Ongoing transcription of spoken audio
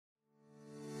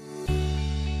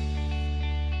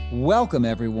Welcome,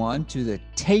 everyone, to the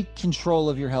Take Control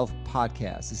of Your Health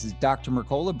podcast. This is Dr.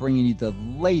 Mercola bringing you the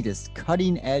latest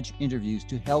cutting-edge interviews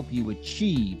to help you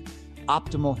achieve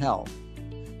optimal health.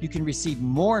 You can receive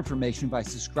more information by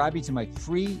subscribing to my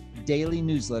free daily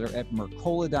newsletter at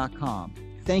Mercola.com.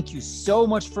 Thank you so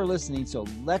much for listening. So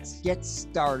let's get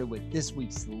started with this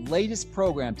week's latest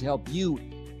program to help you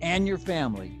and your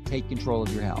family take control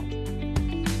of your health.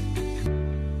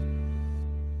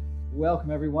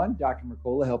 Welcome, everyone. Dr.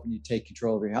 Mercola helping you take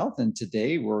control of your health. And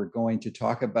today we're going to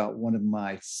talk about one of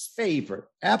my favorite,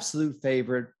 absolute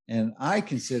favorite, and I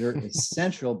consider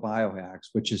essential biohacks,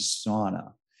 which is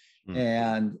sauna.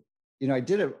 And, I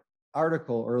did an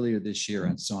article earlier this year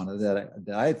on sauna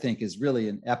that I think is really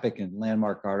an epic and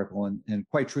landmark article. And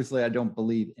quite truthfully, I don't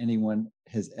believe anyone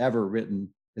has ever written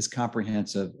as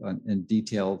comprehensive and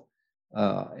detailed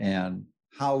and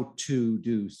how to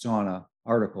do sauna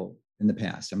article in the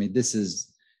past. I mean, this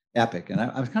is epic. And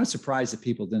I'm kind of surprised that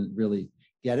people didn't really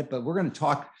get it, but we're going to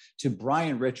talk to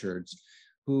Brian Richards,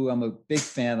 who I'm a big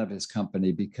fan of his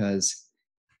company because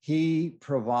he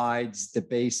provides the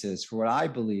basis for what I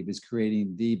believe is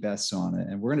creating the best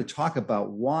sauna. And we're going to talk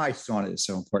about why sauna is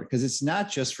so important, because it's not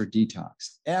just for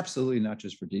detox, absolutely not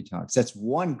just for detox. That's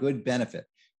one good benefit,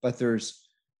 but there's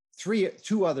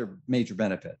two other major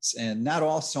benefits, and not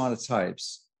all sauna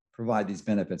types provide these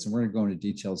benefits. And we're going to go into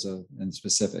details and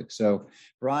specifics. So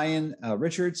Brian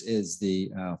Richards is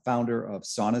the founder of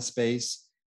Sauna Space,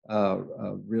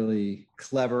 a really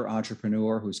clever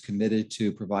entrepreneur who's committed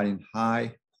to providing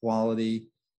high quality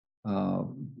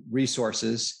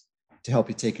resources to help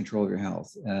you take control of your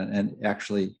health and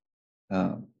actually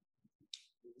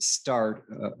start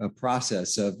a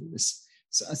process of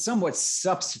somewhat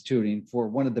substituting for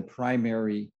one of the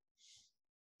primary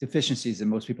deficiencies that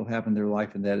most people have in their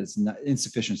life, and that is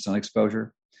insufficient sun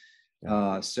exposure.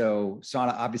 So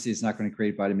sauna obviously is not going to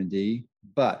create vitamin D,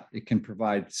 but it can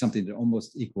provide something that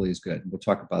almost equally as good. We'll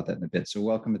talk about that in a bit. So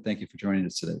welcome and thank you for joining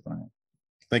us today, Brian.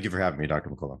 Thank you for having me,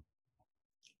 Dr. McCullough.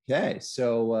 Okay,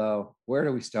 so where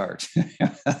do we start? Start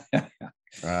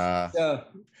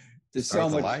with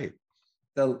the light.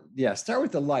 Start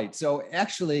with the light. So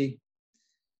actually,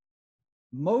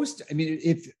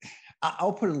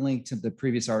 I'll put a link to the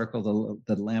previous article,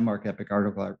 the landmark epic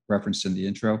article I referenced in the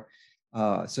intro,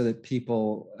 so that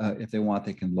people, if they want,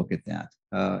 they can look at that.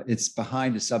 It's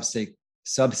behind a Substack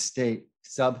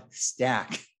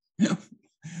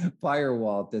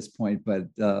firewall at this point, but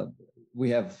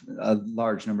we have a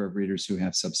large number of readers who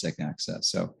have Substack access.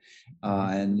 So,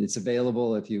 and it's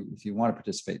available if you want to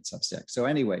participate in Substack. So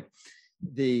anyway,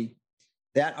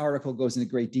 that article goes into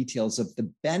great details of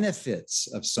the benefits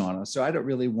of sauna. So I don't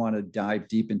really want to dive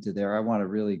deep into there. I want to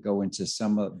really go into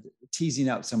teasing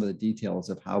out some of the details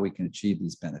of how we can achieve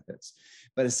these benefits.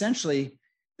 But essentially,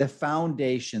 the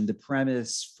foundation, the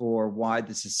premise for why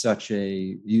this is such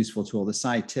a useful tool, the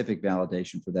scientific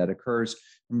validation for that occurs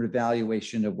from an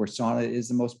evaluation of where sauna is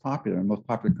the most popular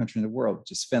country in the world,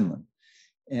 which is Finland.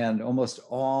 And almost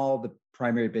all the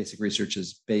primary basic research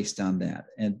is based on that.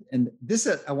 And this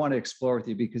I want to explore with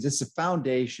you because it's a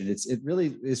foundation. It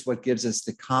really is what gives us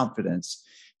the confidence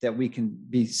that we can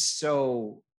be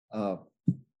so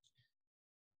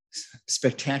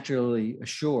spectacularly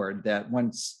assured that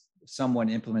once someone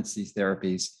implements these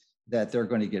therapies, that they're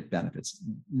going to get benefits,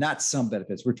 not some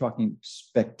benefits. We're talking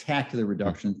spectacular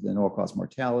reductions in all-cause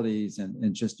mortalities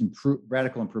and just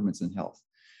radical improvements in health.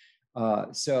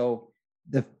 So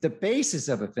the basis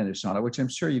of a Finnish sauna, which I'm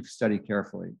sure you've studied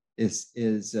carefully,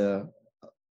 is a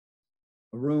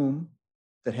room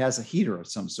that has a heater of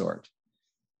some sort,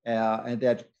 and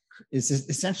that is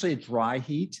essentially a dry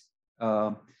heat.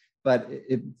 But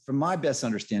from my best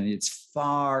understanding, it's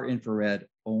far infrared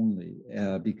only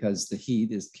because the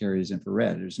heat carries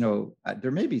infrared.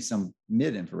 There may be some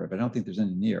mid-infrared, but I don't think there's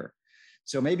any near.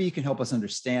 So maybe you can help us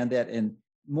understand that, and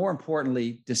more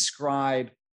importantly, describe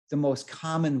the most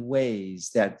common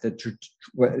ways that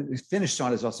Finnish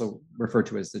sauna is also referred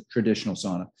to as the traditional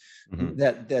sauna,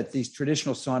 that these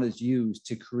traditional saunas use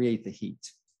to create the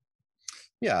heat.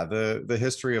 Yeah, the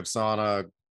history of sauna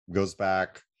goes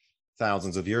back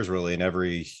thousands of years, really, and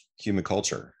every human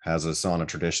culture has a sauna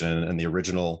tradition. And the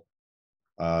original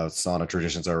sauna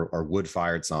traditions are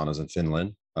wood-fired saunas in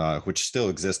Finland, which still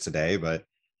exist today, but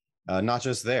not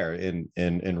just there.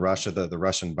 In Russia, the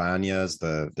Russian banyas,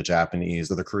 the Japanese,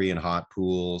 the Korean hot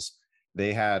pools,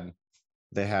 they had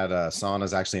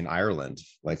saunas actually in Ireland,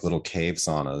 like little cave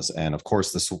saunas, and of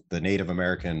course the Native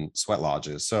American sweat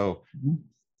lodges. So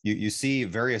you see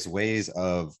various ways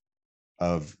of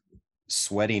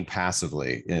sweating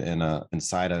passively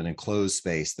inside an enclosed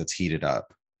space that's heated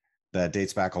up that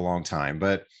dates back a long time.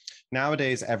 But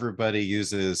nowadays everybody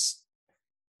uses,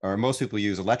 or most people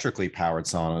use electrically powered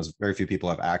saunas. Very few people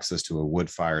have access to a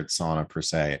wood-fired sauna per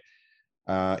se.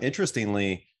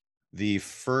 Interestingly, the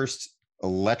first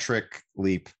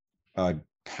electrically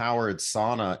powered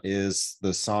sauna is the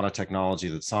sauna technology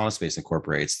that SaunaSpace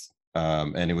incorporates.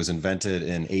 And it was invented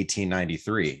in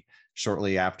 1893,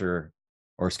 shortly after,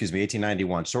 or excuse me,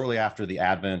 1891, shortly after the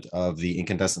advent of the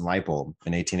incandescent light bulb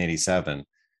in 1887.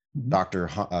 Dr.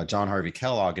 John Harvey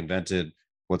Kellogg invented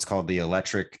what's called the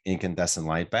electric incandescent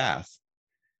light bath.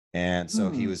 And so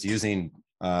he was using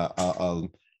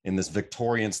in this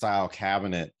Victorian style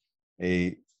cabinet,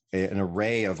 an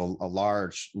array of a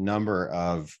large number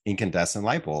of incandescent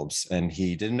light bulbs. And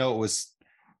he didn't know it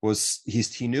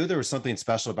he knew there was something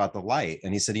special about the light.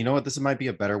 And he said, you know what, this might be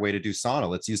a better way to do sauna.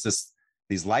 Let's use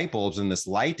these light bulbs and this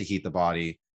light to heat the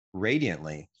body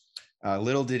radiantly.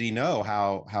 Little did he know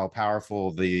how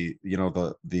powerful the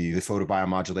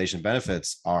photobiomodulation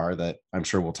benefits are, that I'm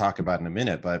sure we'll talk about in a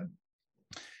minute.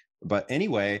 But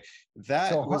anyway,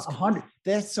 that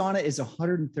sauna is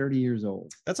 130 years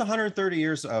old. That's 130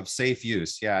 years of safe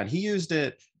use. Yeah. And he used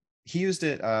it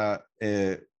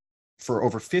for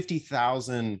over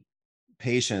 50,000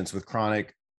 patients with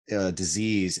chronic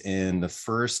disease in the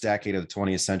first decade of the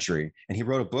 20th century. And he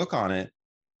wrote a book on it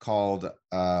called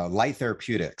Light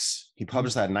Therapeutics. He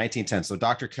published that in 1910. So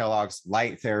Dr. Kellogg's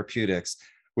Light Therapeutics,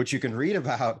 which you can read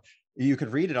about, you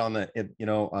could read it on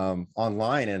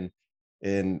online,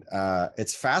 and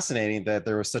it's fascinating that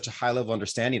there was such a high level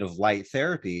understanding of light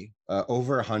therapy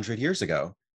over 100 years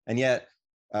ago. And yet,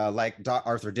 like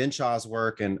Arthur Dinshaw's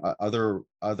work and other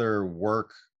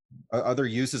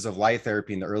uses of light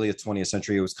therapy in the early 20th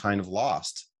century, it was kind of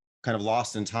lost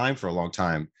in time for a long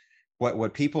time.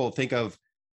 What people think of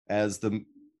as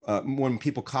when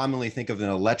people commonly think of an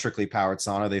electrically powered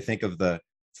sauna, they think of the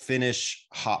Finnish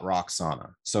hot rock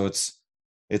sauna. So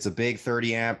it's a big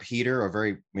 30 amp heater, a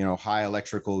very high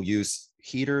electrical use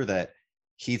heater that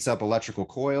heats up electrical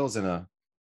coils in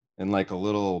like a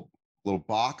little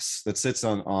box that sits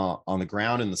on the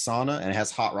ground in the sauna, and it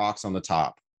has hot rocks on the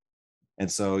top.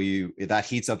 And so that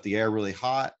heats up the air really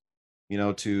hot,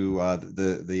 to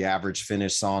the average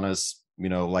Finnish saunas,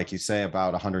 like you say,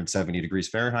 about 170 degrees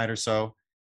Fahrenheit or so.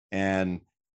 And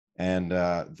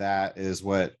that is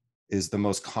what is the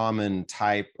most common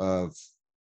type of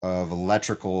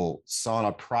electrical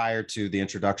sauna prior to the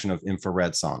introduction of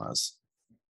infrared saunas.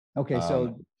 Okay,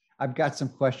 so I've got some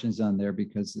questions on there,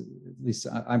 because at least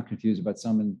I'm confused about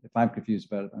some, and if I'm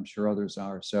confused about it, I'm sure others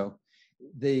are. So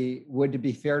would it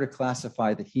be fair to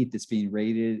classify the heat that's being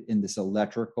rated in this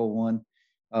electrical one,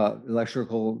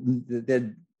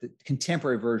 the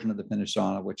contemporary version of the Finnish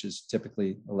sauna, which is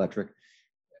typically electric,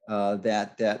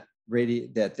 that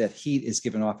heat is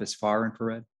given off as far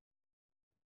infrared?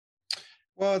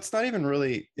 Well, it's not even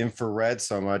really infrared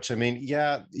so much. I mean,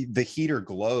 yeah, the heater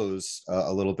glows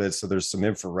a little bit, so there's some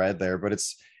infrared there, but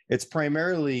it's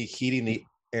primarily heating the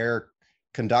air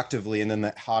conductively, and then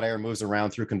the hot air moves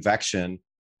around through convection,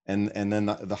 and then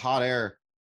the hot air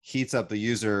heats up the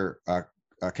user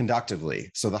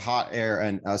conductively. So the hot air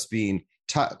and us being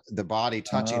the body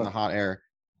touching the hot air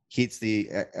heats the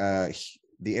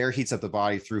air heats up the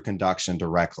body through conduction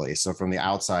directly. So from the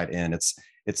outside in,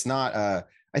 it's not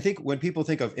I think when people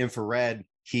think of infrared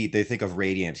heat, they think of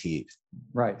radiant heat,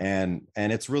 right? And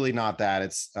it's really not that.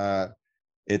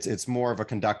 It's more of a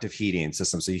conductive heating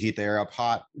system. So you heat the air up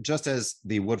hot, just as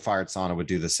the wood-fired sauna would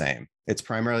do the same. It's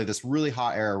primarily this really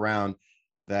hot air around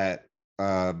that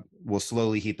will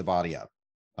slowly heat the body up.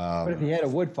 But if you had a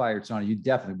wood-fired sauna, you'd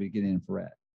definitely be getting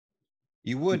infrared.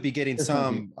 You would be getting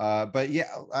some, but yeah,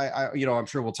 I'm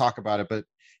sure we'll talk about it. But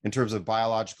in terms of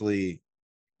biologically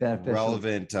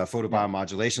relevant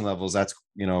photobiomodulation levels, that's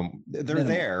they're minimal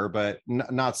there, but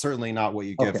certainly not what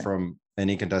you get from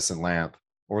an incandescent lamp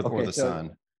or the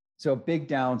sun. So a big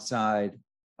downside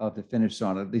of the Finnish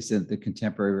sauna, at least the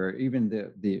contemporary, even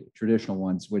the traditional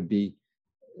ones, would be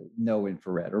no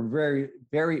infrared, or very,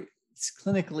 very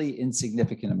clinically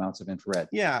insignificant amounts of infrared.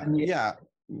 Yeah,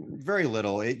 very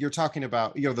little. You're talking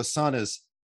about, the sun is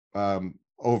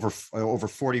over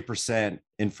 40%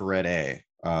 infrared A.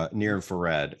 Near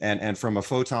infrared, and from a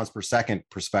photons per second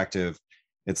perspective,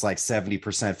 it's like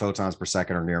 70% photons per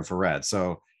second are near infrared.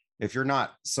 So if you're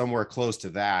not somewhere close to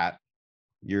that,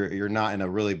 you're not in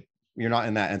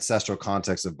that ancestral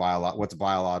context of what's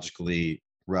biologically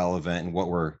relevant and what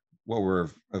we're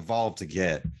evolved to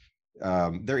get.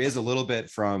 There is a little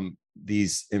bit from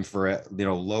these infrared,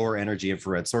 lower energy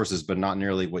infrared sources, but not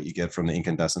nearly what you get from the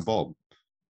incandescent bulb.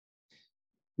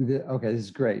 Okay, this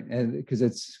is great, and because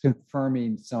it's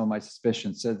confirming some of my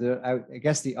suspicions. So I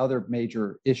guess the other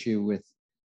major issue with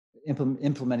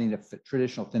implementing a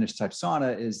traditional Finnish type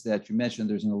sauna is that you mentioned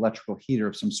there's an electrical heater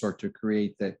of some sort to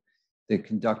create the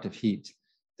conductive heat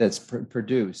that's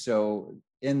produced. So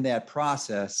in that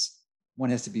process, one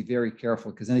has to be very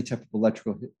careful because any type of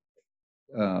electrical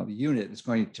unit is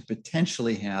going to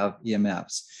potentially have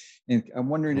EMFs. And I'm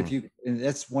wondering if you, and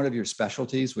that's one of your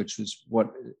specialties, which is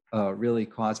what really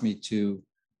caused me to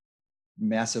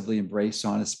massively embrace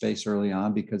sauna space early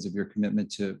on because of your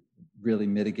commitment to really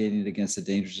mitigating it against the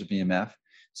dangers of EMF.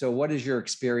 So what is your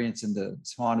experience in the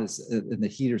saunas and the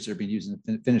heaters that are being used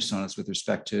in Finnish saunas with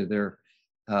respect to their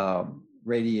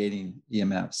radiating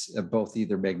EMFs, both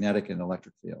either magnetic and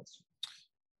electric fields?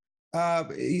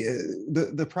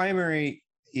 The primary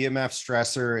EMF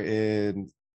stressor in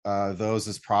those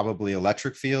is probably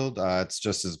electric field. It's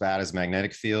just as bad as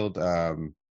magnetic field.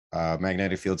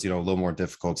 Magnetic fields, a little more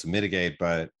difficult to mitigate,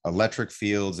 but electric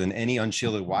fields and any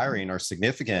unshielded wiring are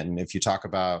significant. And if you talk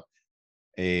about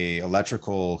a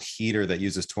electrical heater that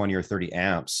uses 20 or 30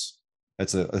 amps,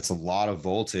 it's a lot of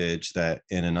voltage that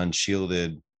in an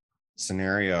unshielded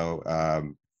scenario,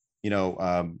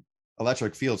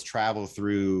 electric fields travel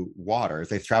through water. If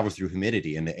they travel through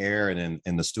humidity in the air and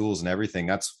in the stools and everything,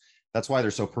 that's why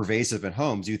they're so pervasive in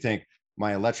homes. You think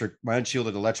my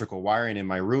unshielded electrical wiring in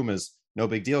my room is no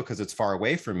big deal because it's far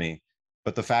away from me.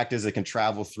 But the fact is it can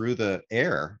travel through the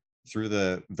air, through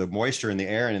the moisture in the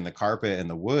air and in the carpet and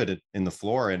the wood in the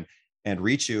floor and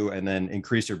reach you and then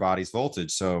increase your body's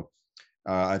voltage. So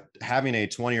having a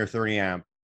 20 or 30 amp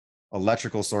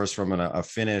electrical source from a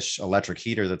Finnish electric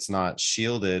heater that's not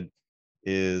shielded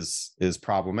is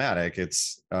problematic.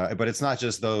 But it's not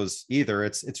just those either.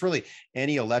 It's really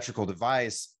any electrical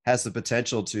device has the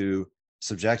potential to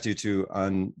subject you to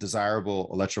undesirable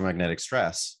electromagnetic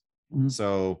stress. Mm-hmm.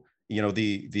 So,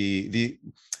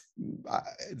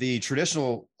 the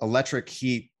traditional electric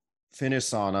heat Finnish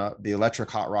sauna, the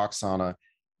electric hot rock sauna,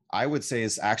 I would say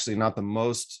is actually not the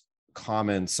most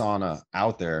common sauna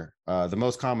out there. The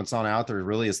most common sauna out there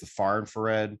really is the far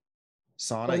infrared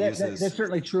sauna. That's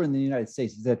certainly true in the United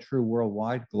States. Is that true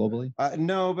worldwide, globally?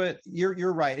 No, but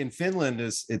you're right. In Finland,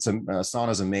 sauna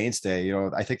is a mainstay.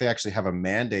 I think they actually have a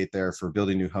mandate there for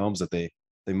building new homes that they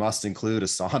must include a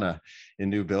sauna in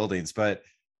new buildings. But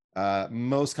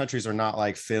most countries are not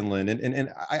like Finland,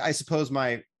 and I suppose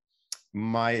my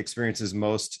experience is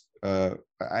most. I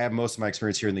have most of my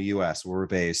experience here in the U.S. where we're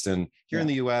based, and here in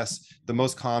the U.S., the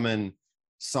most common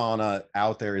sauna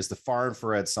out there is the far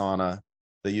infrared sauna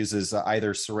that uses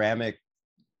either ceramic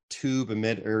tube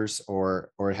emitters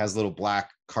or it has little black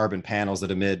carbon panels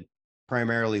that emit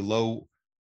primarily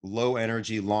low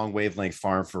energy, long wavelength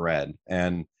far infrared.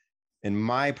 And in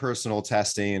my personal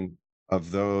testing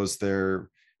of those,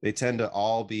 they tend to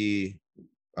all be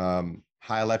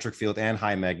high electric field and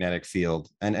high magnetic field,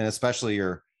 and especially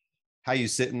how you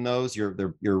sit in those.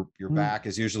 Your back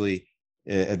is usually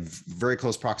at very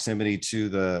close proximity to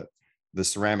the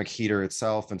ceramic heater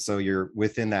itself, and so you're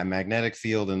within that magnetic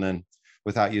field. And then,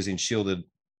 without using shielded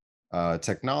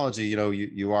technology,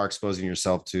 you are exposing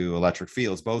yourself to electric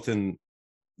fields, both in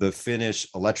the Finnish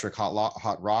electric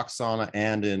hot rock sauna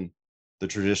and in the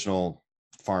traditional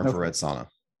far infrared sauna.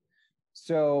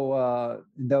 So,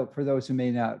 though, for those who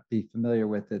may not be familiar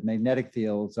with it, magnetic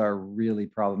fields are really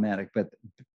problematic, but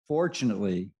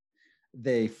fortunately,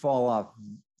 they fall off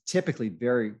typically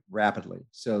very rapidly.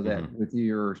 So that with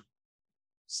your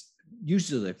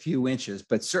usually a few inches,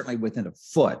 but certainly within a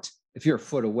foot, if you're a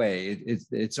foot away,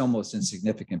 it's almost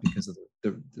insignificant because of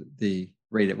the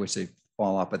rate at which they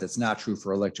fall off. But that's not true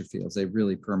for electric fields. They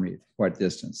really permeate quite a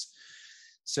distance.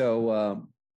 So,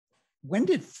 when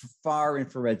did far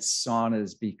infrared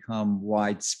saunas become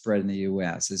widespread in the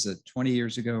U.S.? Is it 20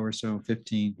 years ago or so,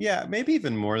 15? Yeah, maybe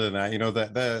even more than that.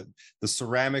 The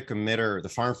ceramic emitter, the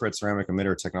far infrared ceramic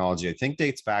emitter technology, I think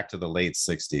dates back to the late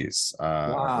 60s,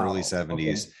 early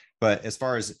 70s. Okay. But as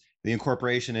far as the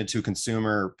incorporation into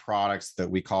consumer products that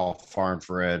we call far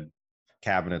infrared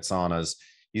cabinet saunas,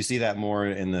 you see that more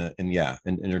in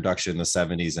introduction in the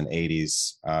 70s and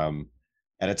 80s.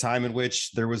 At a time in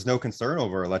which there was no concern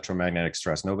over electromagnetic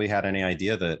stress. Nobody had any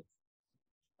idea that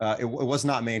it was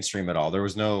not mainstream at all. There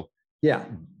was no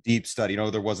deep study.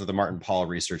 There wasn't the Martin Pall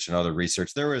research and other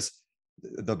research. There was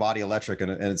the body electric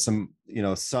and some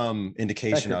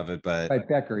indication Becker, of it. But by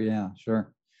Becker, yeah,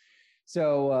 sure.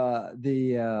 So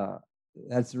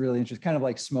that's really interesting. Kind of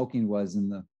like smoking was in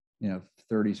the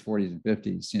 30s, 40s, and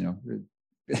 50s.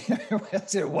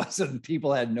 It wasn't.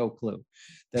 People had no clue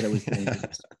that it was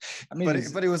dangerous. I mean,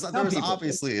 there was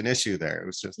obviously an issue there. It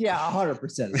was just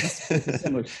 100%. It's a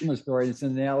similar story. It's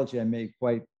an analogy I made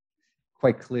quite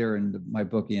clear in my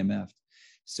book EMF.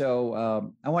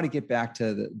 So I want to get back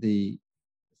to the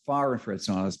far infrared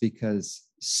saunas because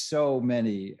so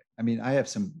many, I mean, I have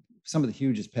some of the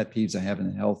hugest pet peeves I have in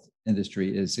the health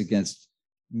industry is against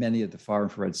many of the far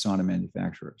infrared sauna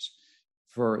manufacturers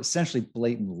for essentially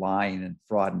blatant lying and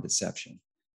fraud and deception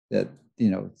that,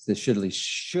 they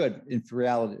should, in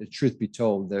reality, truth be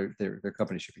told, their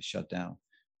company should be shut down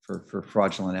for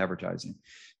fraudulent advertising.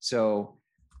 So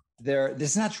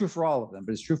this is not true for all of them,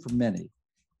 but it's true for many,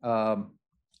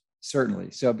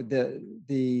 certainly. So, but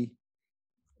the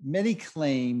many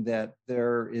claim that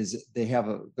there's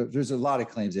a lot of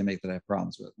claims they make that I have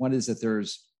problems with. One is that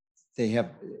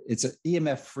it's an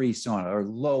EMF free sauna or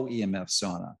low EMF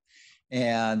sauna.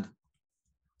 And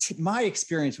my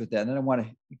experience with that, and I want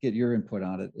to get your input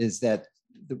on it, is that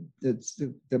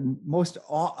the most,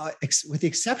 with the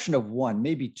exception of one,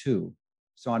 maybe two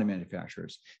sauna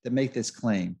manufacturers that make this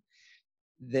claim,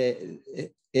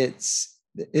 it's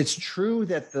true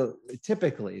that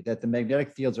typically that the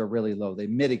magnetic fields are really low. They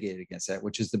mitigate against that,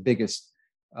 which is the biggest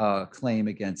claim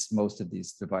against most of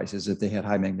these devices, that they had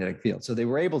high magnetic fields. So they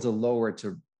were able to lower it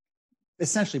to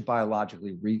essentially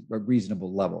biologically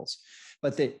reasonable levels.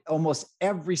 But almost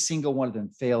every single one of them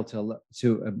failed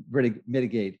to really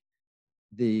mitigate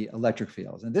the electric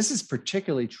fields. And this is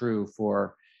particularly true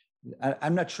for,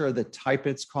 I'm not sure the type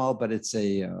it's called, but it's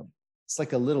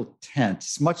like a little tent.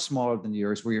 It's much smaller than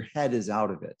yours, where your head is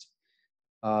out of it.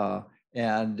 I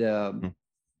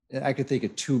could think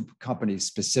of two companies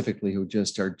specifically who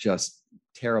are just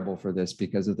terrible for this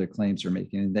because of their claims they're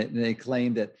making. And they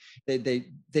claim that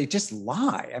they just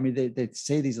lie. I mean, they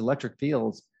say these electric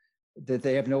fields, that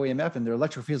they have no EMF and their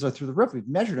electric fields are through the roof. We've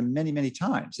measured them many, many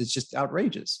times. It's just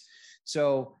outrageous.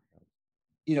 So,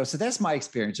 so that's my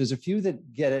experience. There's a few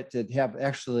that get it, that have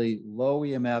actually low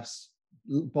EMFs,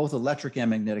 both electric and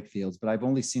magnetic fields, but I've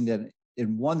only seen that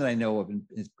in one that I know of, and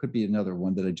it could be another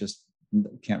one that I just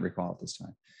can't recall at this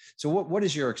time. So what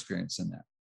is your experience in that?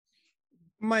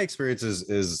 My experience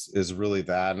is really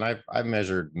that. And I've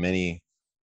measured many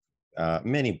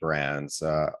brands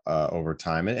over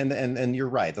time, and you're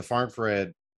right. The far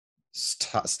infrared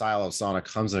style of sauna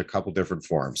comes in a couple different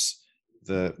forms.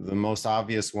 The most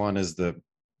obvious one is the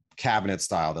cabinet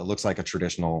style that looks like a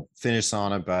traditional Finnish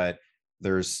sauna, but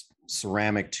there's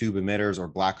ceramic tube emitters or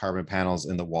black carbon panels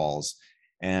in the walls,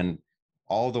 and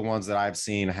all the ones that I've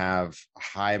seen have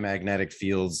high magnetic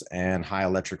fields and high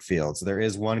electric fields. There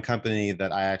is one company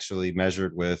that I actually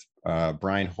measured with,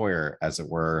 Brian Hoyer, as it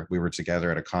were. We were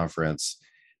together at a conference,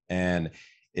 and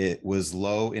it was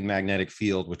low in magnetic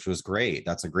field, which was great.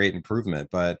 That's a great improvement.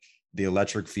 But the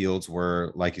electric fields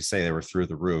were, like you say, they were through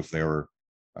the roof. They were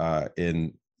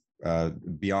in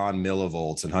beyond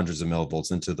millivolts and hundreds of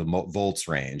millivolts into the volts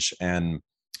range. And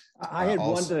I had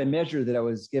one that I measured that I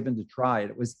was given to try it.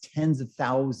 It was tens of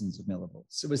thousands of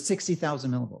millivolts. It was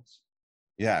 60,000 millivolts.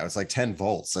 Yeah, it was like 10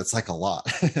 volts. That's like a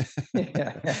lot.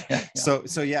 Yeah.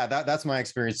 So yeah, that's my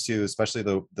experience too, especially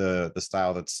the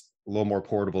style that's a little more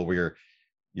portable, where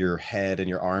your head and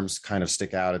your arms kind of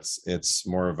stick out. It's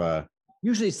more of a,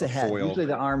 usually it's the head. Foil. Usually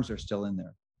the arms are still in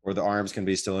there. Or the arms can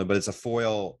be still in, but it's a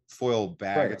foil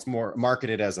bag. Right. It's more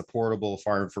marketed as a portable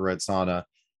far infrared sauna.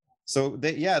 So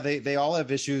they all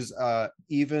have issues.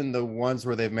 Even the ones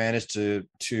where they've managed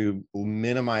to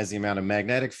minimize the amount of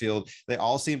magnetic field, they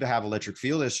all seem to have electric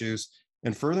field issues.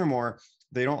 And furthermore,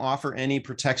 they don't offer any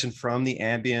protection from the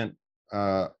ambient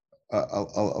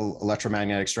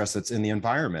electromagnetic stress that's in the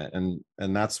environment.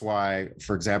 And that's why,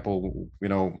 for example,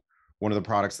 one of the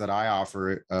products that I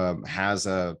offer has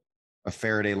a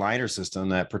Faraday liner system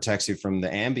that protects you from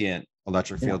the ambient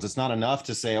electric fields. It's not enough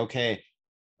to say, okay,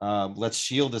 let's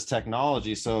shield this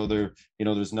technology so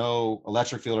there's no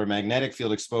electric field or magnetic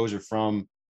field exposure from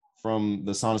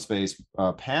the sauna space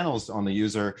panels on the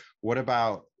user. What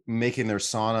about making their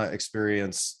sauna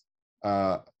experience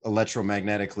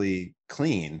electromagnetically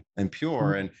clean and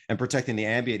pure, and protecting the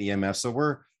ambient EMF? So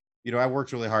I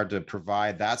worked really hard to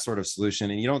provide that sort of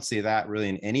solution, and you don't see that really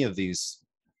in any of these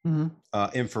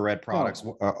infrared products,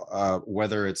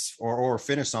 whether it's or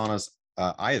Finnish saunas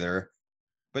either.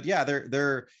 But yeah,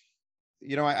 they're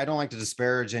I don't like to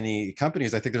disparage any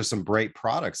companies. I think there's some great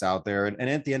products out there, and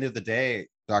at the end of the day,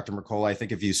 Dr. Mercola, I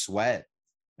think if you sweat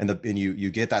and you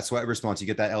get that sweat response, you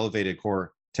get that elevated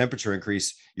core temperature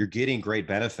increase, you're getting great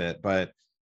benefit. But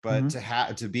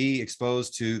to be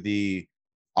exposed to the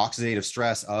oxidative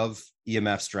stress of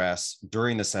EMF stress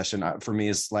during the session, for me,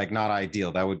 is like not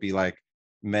ideal. That would be like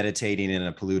meditating in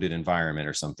a polluted environment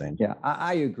or something. Yeah,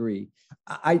 I agree.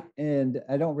 I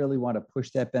don't really want to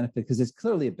push that benefit because it's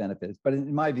clearly a benefit, but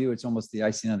in my view, it's almost the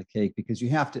icing on the cake, because you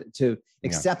have to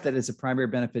accept that it's a primary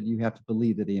benefit. You have to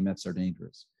believe that EMFs are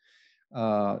dangerous.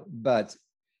 But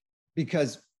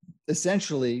because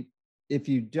essentially, if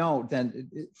you don't, then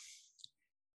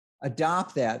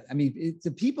adopt that. I mean,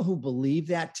 the people who believe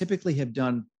that typically have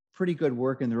done pretty good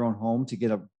work in their own home to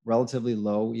get a relatively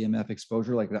low EMF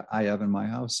exposure like I have in my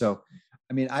house. So,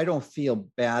 I mean, I don't feel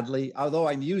badly, although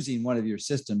I'm using one of your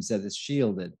systems that is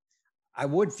shielded. I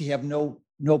would have no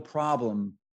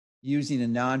problem using a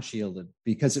non-shielded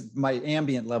because my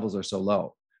ambient levels are so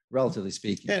low, relatively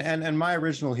speaking. And my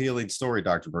original healing story,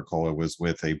 Dr. Mercola, was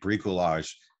with a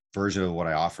bricolage version of what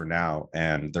I offer now,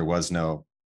 and there was no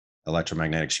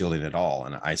electromagnetic shielding at all,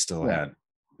 and I still had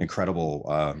incredible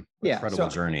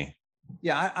journey.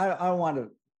 Yeah, I don't want to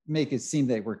make it seem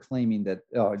that we're claiming that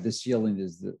this shielding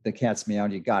is the cat's meow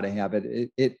and you got to have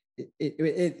it.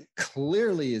 It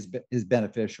clearly is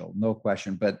beneficial, no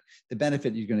question. But the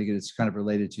benefit you're going to get is kind of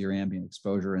related to your ambient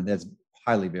exposure, and that's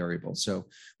highly variable. So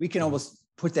we can almost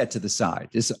put that to the side.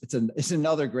 It's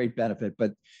another great benefit.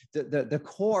 But the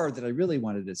core that I really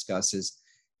want to discuss is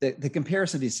the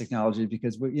comparison of these technologies,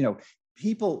 because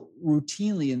people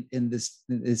routinely in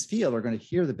this field are going to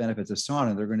hear the benefits of sauna,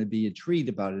 and they're going to be intrigued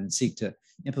about it and seek to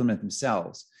implement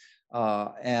themselves.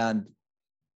 And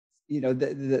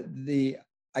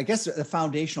I guess the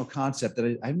foundational concept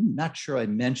that I'm not sure I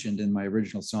mentioned in my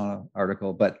original sauna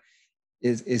article, but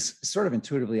is sort of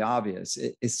intuitively obvious.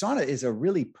 Sauna is a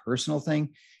really personal thing,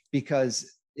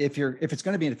 because if it's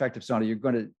going to be an effective sauna, you're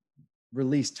going to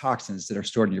release toxins that are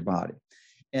stored in your body.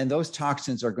 And those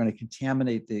toxins are going to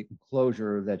contaminate the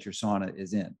enclosure that your sauna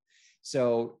is in.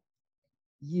 So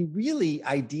you really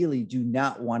ideally do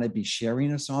not want to be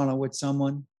sharing a sauna with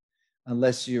someone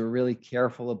unless you're really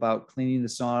careful about cleaning the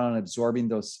sauna and absorbing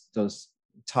those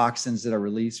toxins that are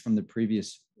released from the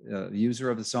previous user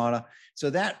of the sauna. So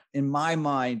that, in my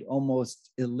mind,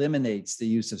 almost eliminates the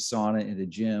use of sauna in a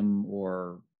gym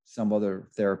or some other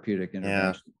therapeutic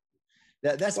intervention. Yeah.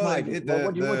 That's my view.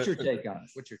 What's your take on it?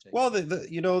 What's your take? Well,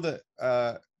 the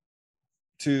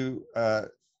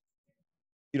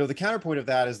counterpoint of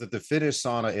that is that the Finnish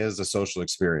sauna is a social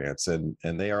experience, and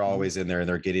they are always in there, and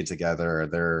they're getting together,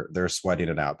 and they're sweating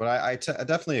it out. But I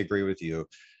definitely agree with you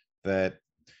that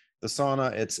the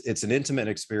sauna, it's an intimate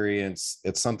experience.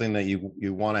 It's something that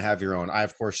you want to have your own. I,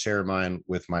 of course, share mine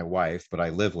with my wife, but I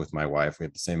live with my wife. We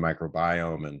have the same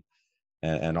microbiome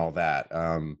and all that.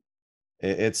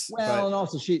 And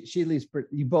also she lives.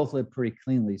 You both live pretty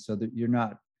cleanly, so that you're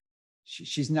not.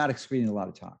 She's not excreting a lot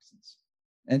of toxins,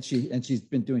 and she's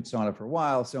been doing sauna for a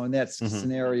while. So in that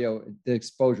scenario, the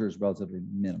exposure is relatively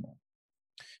minimal.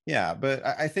 Yeah, but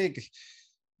I think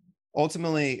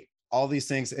ultimately all these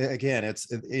things, again, it's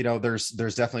there's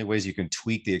definitely ways you can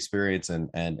tweak the experience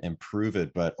and improve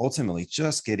it, but ultimately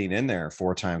just getting in there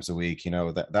 4 times a week,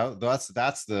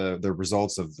 that's the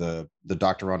results of the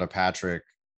Dr. Rhonda Patrick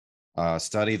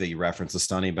study that you referenced, the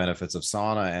stunning benefits of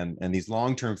sauna, and these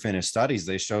long-term Finnish studies,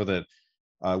 they show that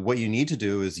what you need to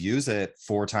do is use it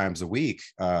 4 times a week,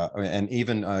 and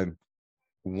even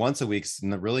once a week's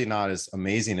really not as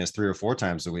amazing as 3 or 4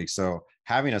 times a week. So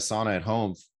having a sauna at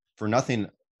home for nothing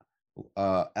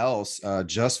else,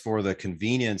 just for the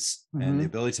convenience and the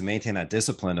ability to maintain that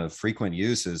discipline of frequent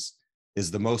use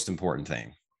is the most important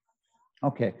thing.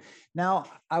 Okay. Now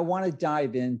I want to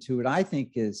dive into what I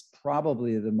think is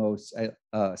probably the most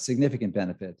significant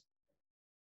benefit,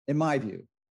 in my view,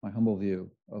 my humble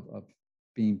view of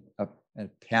being a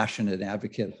passionate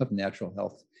advocate of natural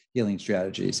health healing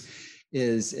strategies,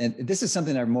 and this is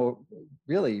something I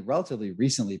really relatively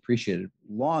recently appreciated,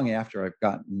 long after I've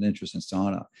gotten an interest in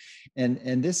sauna.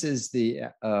 And this is the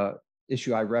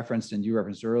issue I referenced and you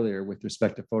referenced earlier with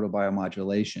respect to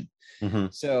photobiomodulation.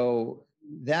 So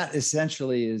that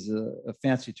essentially is a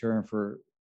fancy term for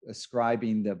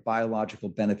ascribing the biological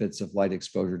benefits of light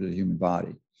exposure to the human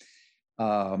body.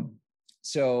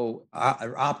 So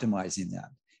optimizing that.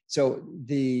 So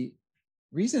the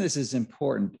reason this is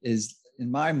important is, in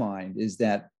my mind, is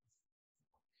that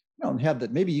I don't have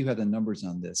that. Maybe you have the numbers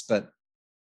on this, but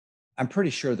I'm pretty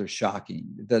sure they're shocking.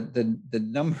 The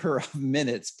number of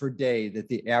minutes per day that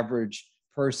the average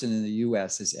person in the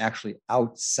U.S. is actually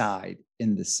outside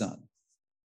in the sun.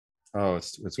 Oh,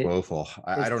 it's woeful.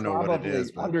 I don't know what it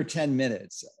is. But under 10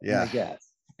 minutes, I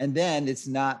guess. And then it's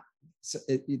not.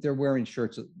 They're wearing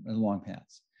shirts and long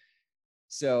pants.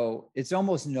 So it's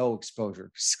almost no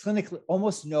exposure,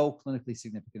 almost no clinically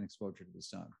significant exposure to the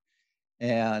sun.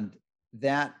 And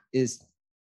there is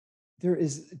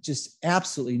just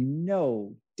absolutely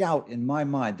no doubt in my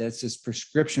mind that it's this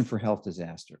prescription for health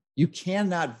disaster. You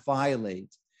cannot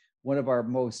violate one of our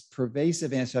most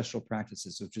pervasive ancestral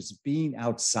practices, which is being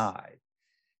outside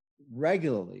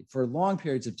regularly for long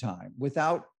periods of time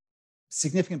without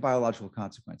significant biological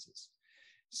consequences.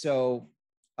 So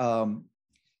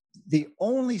the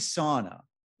only sauna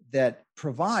that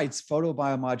provides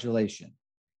photobiomodulation,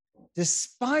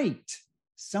 despite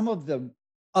some of the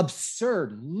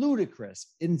absurd,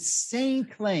 ludicrous, insane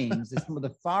claims that some of the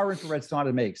far infrared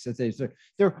sauna makes. That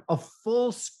they're a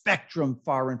full spectrum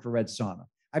far infrared sauna.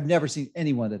 I've never seen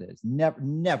anyone that is.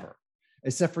 Never,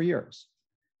 except for yours,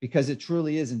 because it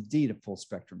truly is indeed a full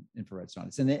spectrum infrared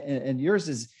sauna. And yours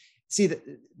is,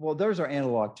 well, those are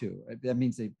analog too. That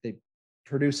means they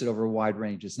produce it over a wide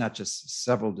range. It's not just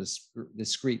several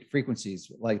discrete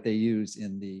frequencies like they use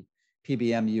in the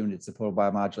PBM units, the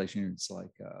photobiomodulation units,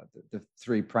 like the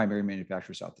three primary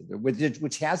manufacturers out there,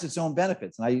 which has its own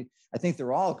benefits. And I think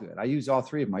they're all good. I use all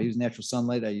three of them. I use natural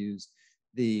sunlight. I use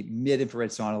the mid-infrared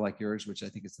sauna like yours, which I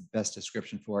think is the best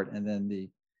description for it, and then the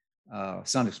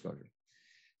sun exposure.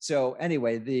 So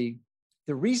anyway, the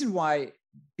reason why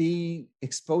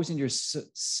exposing your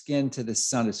skin to the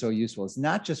sun is so useful is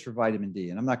not just for vitamin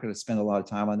D. And I'm not going to spend a lot of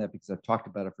time on that because I've talked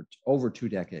about it for over 2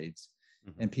 decades.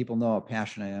 Mm-hmm. And people know how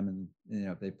passionate I am. And,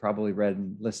 they probably read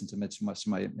and listened to much of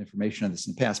my information on this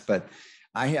in the past, but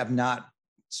I have not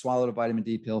swallowed a vitamin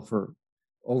D pill for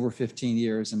over 15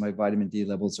 years and my vitamin D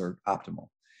levels are optimal.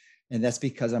 And that's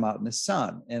because I'm out in the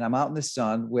sun, and I'm out in the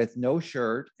sun with no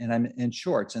shirt and I'm in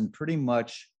shorts, and pretty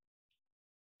much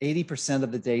 80%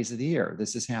 of the days of the year,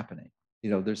 this is happening.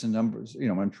 There's a number,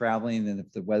 I'm traveling, and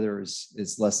if the weather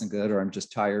is less than good, or I'm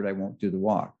just tired, I won't do the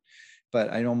walk,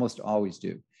 but I almost always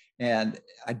do. And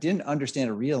I didn't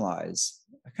understand or realize,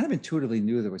 I kind of intuitively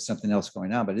knew there was something else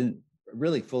going on, but I didn't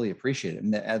really fully appreciate it.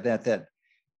 And that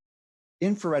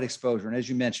infrared exposure, and as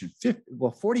you mentioned,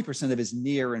 40% of it is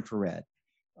near infrared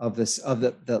of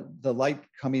the light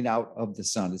coming out of the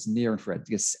sun is near infrared,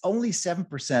 because only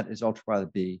 7% is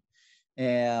ultraviolet B.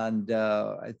 And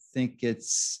I think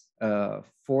it's 40%,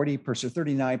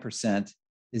 39%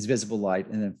 is visible light,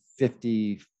 and then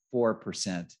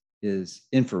 54% is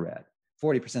infrared.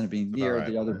 40% of being near, right.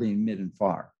 The other being mid and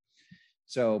far.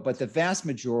 So, but the vast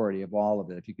majority of all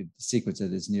of it, if you could sequence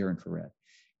it, is near infrared.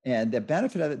 And the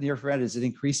benefit of it near infrared is it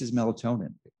increases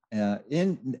melatonin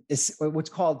in what's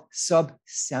called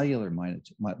subcellular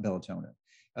melatonin.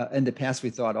 In the past, we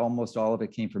thought almost all of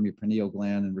it came from your pineal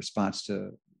gland in response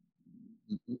to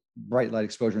bright light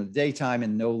exposure in the daytime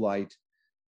and no light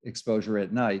exposure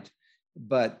at night.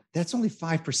 But that's only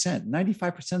 5%.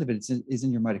 95% of it is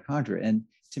in your mitochondria. And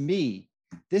to me,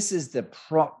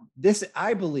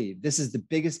 I believe this is the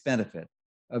biggest benefit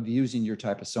of using your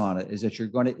type of sauna, is that you're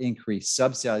going to increase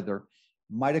subcellular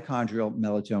mitochondrial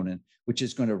melatonin, which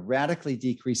is going to radically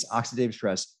decrease oxidative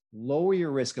stress, lower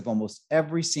your risk of almost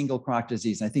every single chronic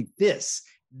disease. And I think this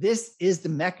is the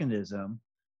mechanism.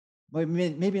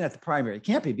 Maybe not the primary. It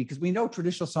can't be, because we know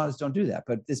traditional saunas don't do that,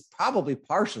 but it's probably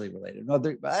partially related. No,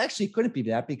 actually couldn't be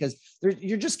that, because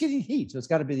you're just getting heat. So it's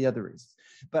got to be the other reason.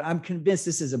 But I'm convinced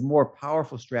this is a more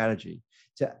powerful strategy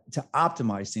to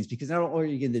optimize things, because not only are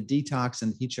you getting the detox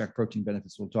and the heat shock protein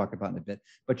benefits we'll talk about in a bit,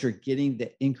 but you're getting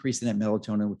the increase in that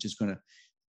melatonin, which is going to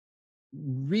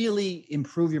really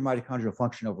improve your mitochondrial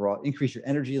function overall, increase your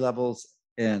energy levels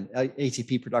and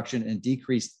ATP production, and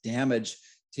decrease damage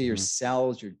to your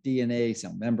cells, your DNA,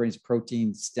 cell membranes,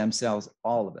 proteins, stem cells,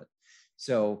 all of it.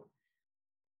 So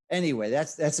anyway,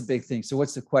 that's a big thing. So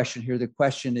what's the question here? The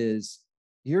question is,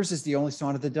 yours is the only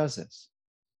sauna that does this.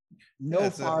 No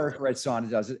far infrared sauna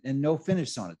does it, and no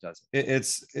finished sauna does it.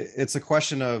 It's a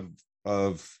question of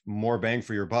more bang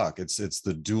for your buck. It's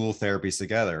the dual therapies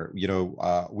together.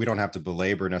 We don't have to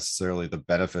belabor necessarily the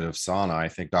benefit of sauna. I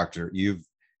think Dr.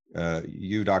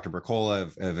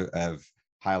 Mercola have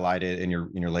highlighted in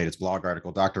your latest blog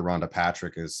article. Dr. Rhonda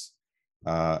Patrick has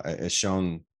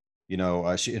shown,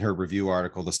 she, in her review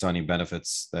article, the stunning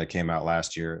benefits that came out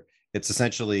last year. It's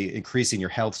essentially increasing your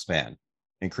health span,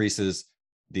 increases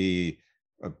the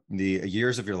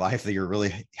years of your life that you're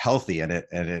really healthy, and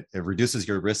it reduces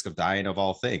your risk of dying of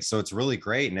all things. So it's really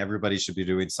great, and everybody should be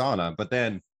doing sauna. But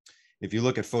then if you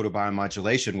look at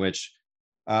photobiomodulation, which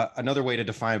another way to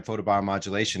define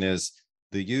photobiomodulation is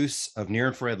the use of near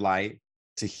infrared light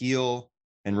to heal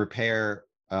and repair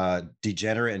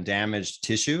degenerate and damaged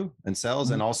tissue and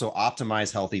cells, and also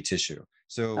optimize healthy tissue.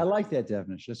 So I like that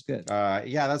definition. That's good.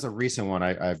 Yeah, that's a recent one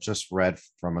I've just read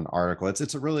from an article.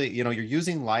 It's a really, you're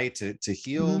using light to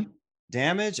heal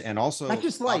damage, and also not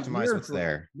just light, optimize what's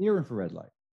there. Near infrared light.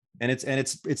 And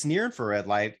it's near infrared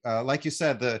light. Like you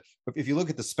said, if you look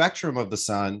at the spectrum of the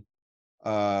sun,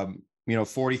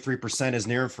 43% is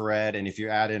near infrared, and if you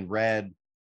add in red,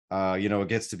 it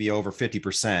gets to be over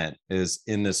 50% is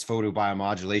in this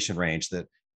photobiomodulation range. That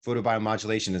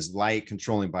photobiomodulation is light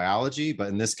controlling biology, but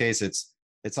in this case,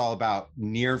 it's all about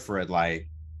near infrared light,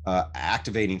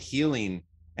 activating healing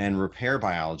and repair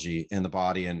biology in the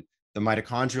body. And the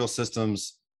mitochondrial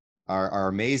systems are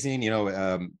amazing,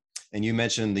 and you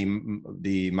mentioned the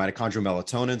mitochondrial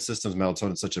melatonin systems.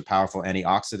 Melatonin is such a powerful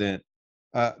antioxidant.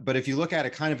 But if you look at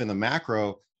it kind of in the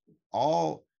macro,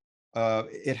 all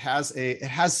it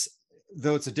has,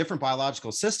 though it's a different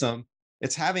biological system,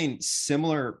 it's having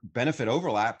similar benefit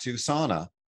overlap to sauna.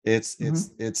 It's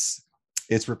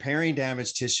repairing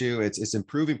damaged tissue. It's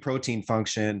improving protein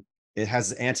function. It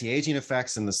has anti-aging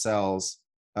effects in the cells,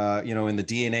 in the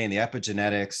DNA and the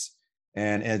epigenetics,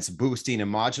 and it's boosting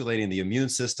and modulating the immune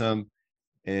system.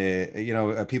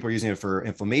 People are using it for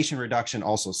inflammation reduction,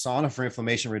 also sauna for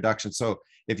inflammation reduction. So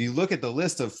if you look at the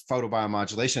list of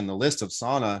photobiomodulation, the list of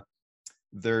sauna,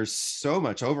 there's so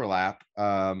much overlap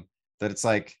that it's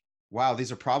like, wow,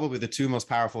 these are probably the two most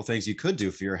powerful things you could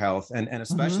do for your health. And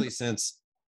especially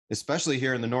especially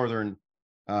here in the Northern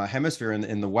hemisphere,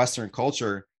 in the Western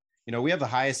culture, we have the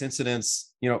highest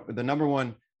incidence, the number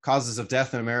one causes of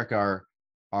death in America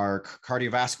are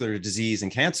cardiovascular disease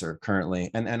and cancer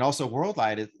currently. And also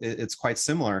worldwide, it's quite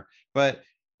similar. But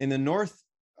in the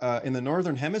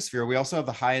Northern hemisphere, we also have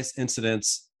the highest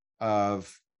incidence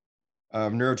of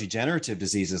neurodegenerative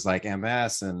diseases like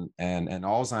MS and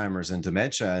Alzheimer's and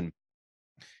dementia.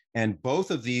 And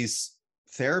both of these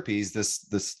therapies,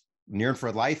 this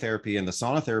near-infrared light therapy and the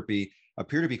sauna therapy,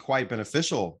 appear to be quite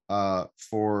beneficial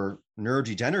for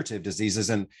neurodegenerative diseases.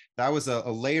 And that was a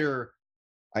later,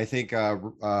 I think,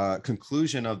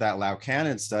 conclusion of that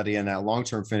Laucanon study and that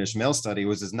long-term Finnish male study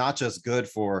was it's not just good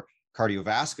for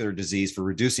cardiovascular disease, for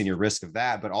reducing your risk of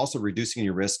that, but also reducing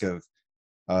your risk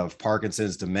of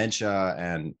Parkinson's, dementia,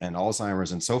 and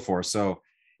Alzheimer's and so forth. So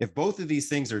if both of these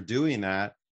things are doing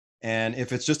that, and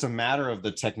if it's just a matter of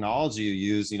the technology you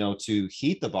use, to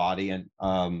heat the body,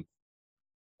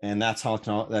 and that's how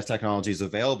that technology is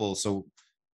available. So,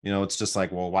 it's just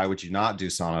like, well, why would you not do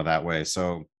sauna that way?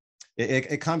 So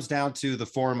it comes down to the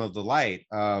form of the light.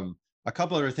 A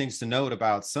couple other things to note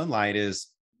about sunlight is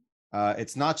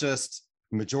it's not just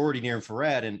majority near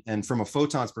infrared, and from a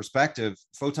photons per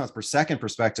second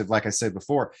perspective, like I said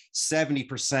before,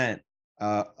 70%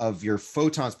 of your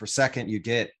photons per second you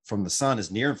get from the sun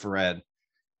is near infrared.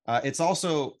 It's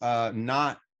also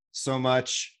not so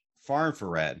much far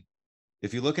infrared.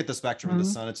 If you look at the spectrum of the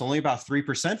sun, it's only about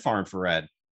 3% far infrared.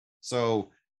 So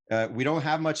we don't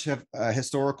have much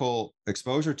historical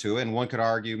exposure to it. And one could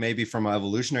argue maybe from an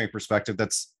evolutionary perspective,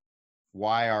 that's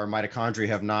why our mitochondria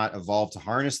have not evolved to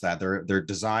harness that. They're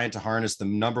designed to harness the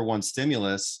number one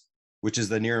stimulus, which is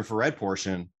the near infrared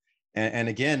portion. And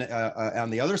again, on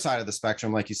the other side of the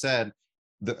spectrum, like you said,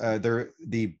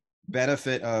 the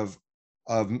benefit of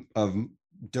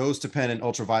dose-dependent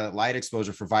ultraviolet light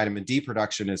exposure for vitamin D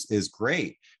production is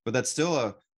great, but that's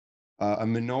still a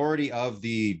minority of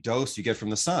the dose you get from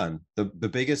the sun. The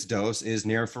biggest dose is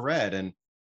near infrared, and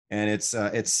it's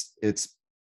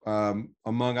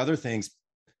among other things,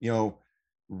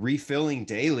 refilling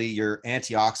daily your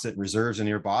antioxidant reserves in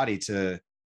your body to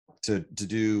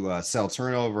do cell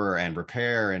turnover and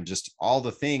repair and just all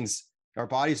the things. Our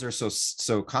bodies are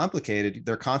so complicated.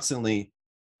 They're constantly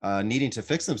needing to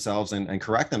fix themselves and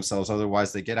correct themselves.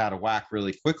 Otherwise they get out of whack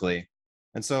really quickly.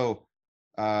 And so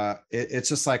it's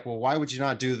just like, well, why would you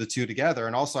not do the two together?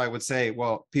 And also I would say,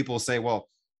 well, people say, well,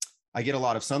 I get a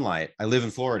lot of sunlight. I live in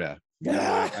Florida.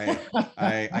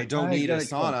 I don't need a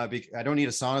sauna. I don't need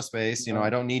a sauna space. I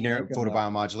don't need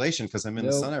photobiomodulation because I'm in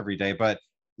the sun every day, but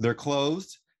they're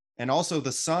closed. And also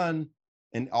the sun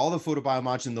and all the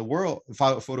photobiomodulation in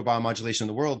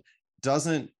the world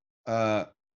doesn't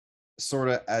sort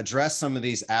of address some of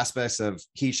these aspects of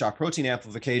heat shock protein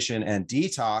amplification and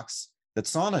detox that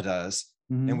sauna does.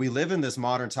 And we live in this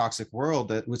modern toxic world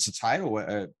that was a tidal,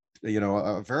 a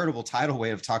veritable tidal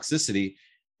wave of toxicity.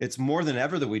 It's more than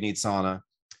ever that we need sauna.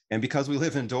 And because we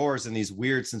live indoors in these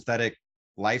weird synthetic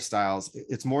lifestyles,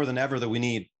 it's more than ever that we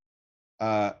need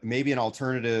maybe an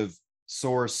alternative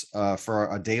source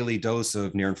for a daily dose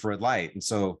of near infrared light. And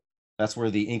so that's where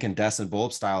the incandescent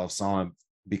bulb style of sauna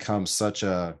becomes such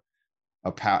a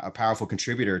powerful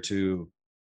contributor to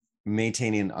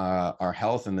maintaining our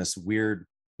health in this weird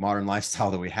modern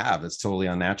lifestyle that we have. It's totally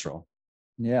unnatural.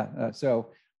 Yeah. So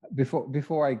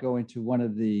before I go into one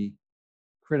of the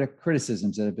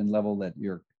criticisms that have been leveled at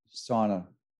your sauna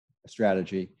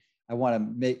strategy, I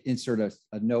want to insert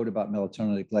a note about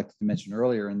melatonin I neglected to mention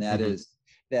earlier, and that is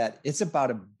that it's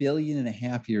about 1.5 billion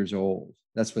years old.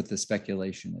 That's what the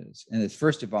speculation is, and it's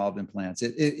first evolved in plants.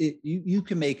 You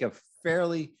can make a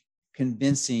fairly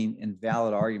convincing and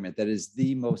valid argument that is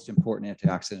the most important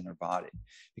antioxidant in our body,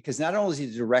 because not only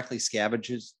does it directly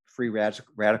scavenges free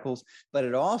radicals, but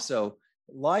it also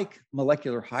like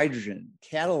molecular hydrogen,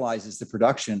 catalyzes the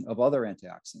production of other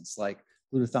antioxidants like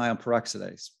glutathione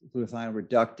peroxidase, glutathione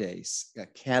reductase,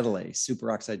 catalase,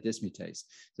 superoxide dismutase.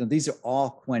 So these are all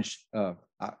quench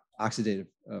oxidative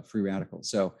free radicals.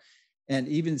 So, and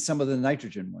even some of the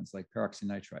nitrogen ones like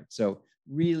peroxynitrite. So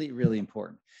really, really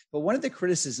important. But one of the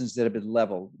criticisms that have been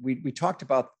leveled, we talked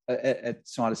about at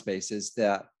Sauna Space, is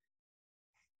that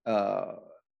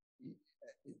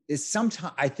is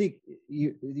sometimes, I think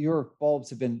your bulbs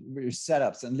have been, your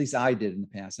setups, at least I did in the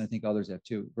past, and I think others have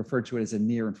too, referred to it as a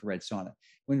near infrared sauna.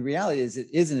 When reality is, it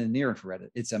isn't a near infrared,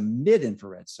 it's a mid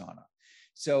infrared sauna.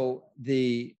 So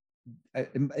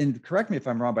and correct me if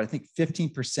I'm wrong, but I think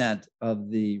 15% of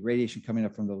the radiation coming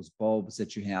up from those bulbs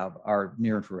that you have are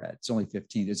near infrared. It's only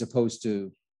 15 as opposed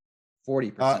to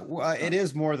 40%. Well, it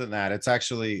is more than that. It's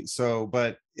actually so,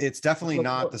 but it's definitely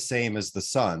not the same as the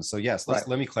sun. So yes, let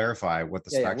me clarify what the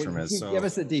spectrum is. So give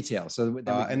us the details. So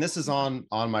and this is on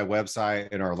my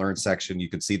website in our learn section. You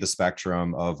can see the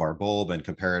spectrum of our bulb and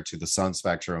compare it to the sun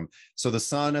spectrum. So the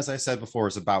sun, as I said before,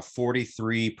 is about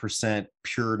 43%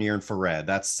 pure near infrared.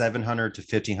 That's 700 to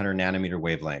 1500 nanometer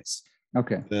wavelengths.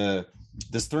 Okay.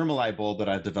 This thermalite bulb that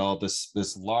I've developed,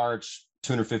 this large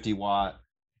 250 watt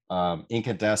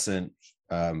incandescent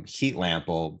heat lamp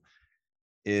bulb,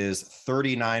 is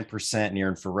 39% near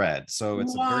infrared. So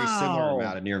it's a very similar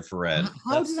amount of near infrared.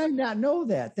 How did I not know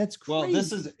that? That's crazy.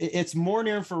 Well, it's more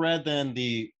near infrared than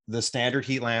the standard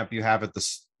heat lamp you have at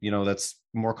that's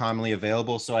more commonly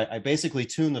available. So I basically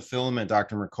tune the filament,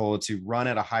 Dr. Mercola, to run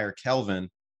at a higher Kelvin.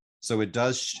 So it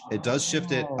does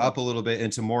shift it up a little bit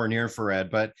into more near infrared,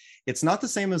 but it's not the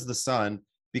same as the sun,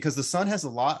 because the sun has a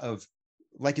lot of,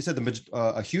 like you said,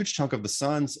 a huge chunk of the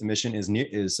sun's emission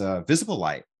is visible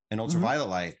light and ultraviolet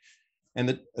light.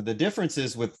 And the difference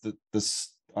is with the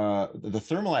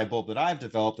thermalite bulb that I've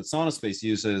developed that Sauna Space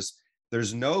uses,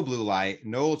 there's no blue light,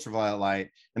 no ultraviolet light,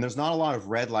 and there's not a lot of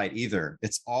red light either.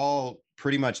 It's all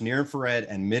pretty much near infrared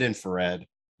and mid infrared.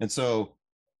 And so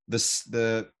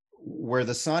where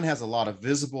the sun has a lot of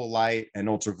visible light and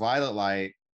ultraviolet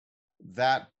light,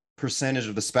 that percentage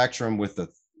of the spectrum with the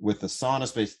Sauna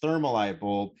Space thermalite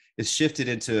bulb is shifted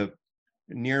into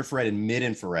near infrared and mid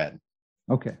infrared.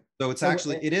 Okay. So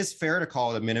it is fair to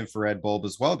call it a mid infrared bulb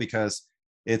as well, because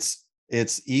it's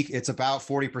about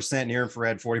 40% near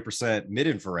infrared, 40% mid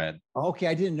infrared. Okay,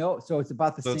 I didn't know. So it's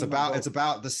about the same. So it's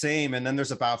about the same, and then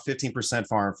there's about 15%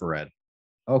 far infrared.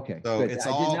 Okay. So good. It's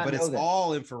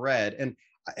all infrared, and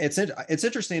it's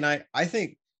interesting. I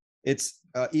think it's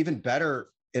even better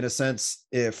in a sense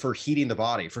for heating the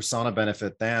body, for sauna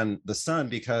benefit, than the sun,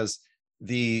 because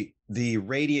the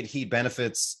radiant heat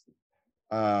benefits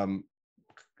come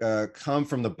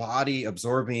from the body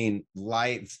absorbing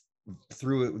light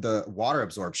through the water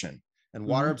absorption. And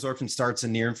water absorption starts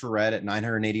in near infrared at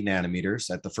 980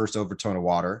 nanometers at the first overtone of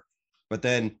water, but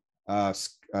then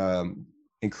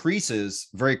increases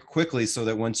very quickly, so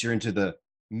that once you're into the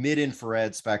mid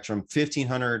infrared spectrum,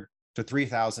 1500 to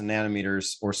 3000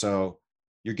 nanometers or so,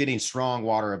 you're getting strong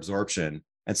water absorption.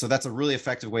 And so that's a really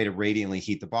effective way to radiantly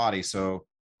heat the body. So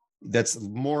that's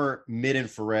more mid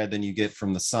infrared than you get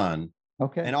from the sun.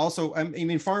 Okay. And also, I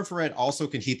mean, far infrared also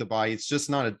can heat the body. It's just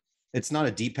not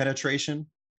a deep penetration.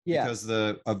 Yeah. Because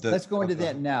let's go into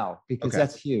that now, because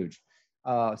that's huge.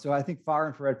 So I think far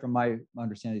infrared, from my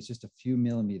understanding, is just a few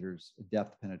millimeters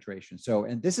depth penetration. So,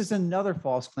 and this is another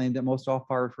false claim that most all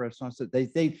far infrared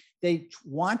saunas, they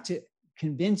want to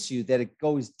convince you that it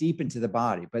goes deep into the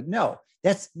body, but no,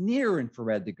 that's near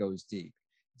infrared that goes deep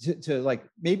to like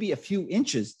maybe a few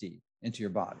inches deep into your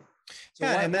body. So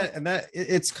and that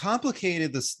it's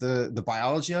complicated. The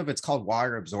biology of it's called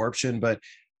water absorption, but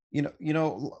you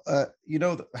know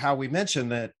how we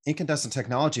mentioned that incandescent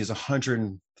technology is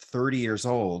 130 years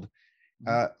old.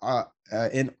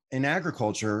 In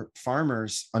agriculture,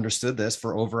 farmers understood this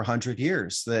for over 100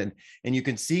 years. And you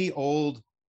can see old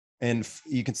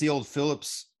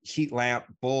Philips heat lamp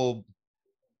bulb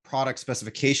product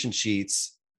specification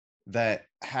sheets that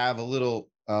have a little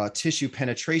tissue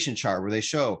penetration chart where they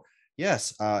show,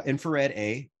 yes, infrared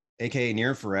A, aka near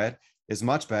infrared, is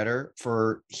much better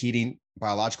for heating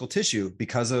biological tissue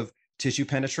because of tissue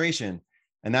penetration.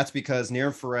 And that's because near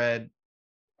infrared,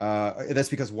 that's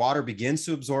because water begins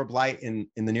to absorb light in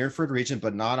the near infrared region,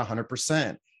 but not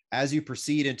 100%. As you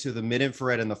proceed into the mid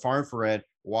infrared and the far infrared,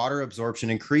 water absorption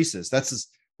increases. That's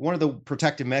one of the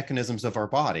protective mechanisms of our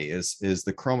body is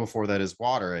the chromophore that is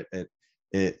water.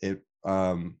 And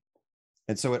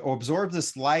so it absorbs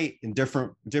this light in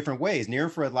different ways. Near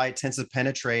infrared light tends to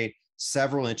penetrate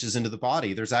several inches into the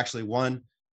body. There's actually one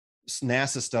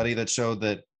NASA study that showed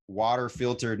that water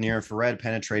filtered near infrared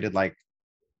penetrated like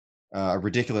a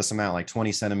ridiculous amount, like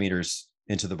 20 centimeters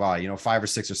into the body, 5 or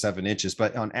 6 or 7 inches.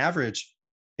 But on average,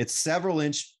 it's several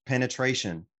inch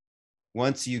penetration.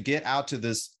 Once you get out to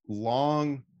this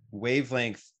long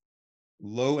wavelength,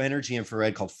 low energy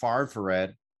infrared called far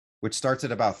infrared, which starts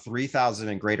at about 3,000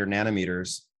 and greater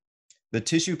nanometers, the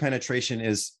tissue penetration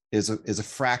is a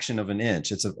fraction of an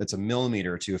inch. It's a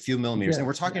millimeter to a few millimeters. And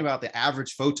we're talking about the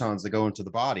average photons that go into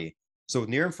the body. So with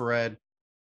near infrared,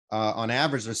 on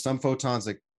average, there's some photons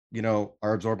that,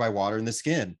 are absorbed by water in the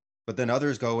skin, but then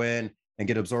others go in and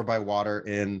get absorbed by water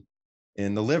in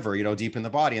the liver, deep in the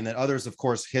body. And then others, of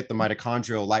course, hit the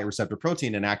mitochondrial light receptor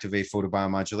protein and activate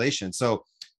photobiomodulation. So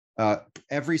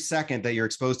every second that you're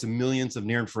exposed to millions of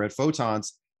near infrared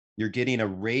photons, you're getting a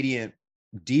radiant,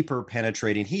 deeper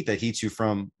penetrating heat that heats you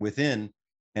from within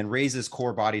and raises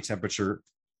core body temperature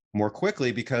more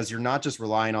quickly, because you're not just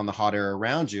relying on the hot air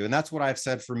around you. And that's what I've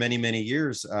said for many, many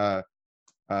years,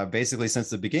 basically since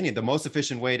the beginning. The most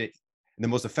effective way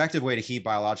to heat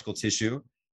biological tissue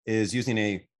is using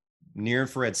a near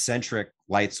infrared centric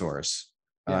light source,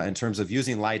 in terms of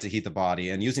using light to heat the body.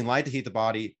 And using light to heat the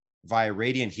body via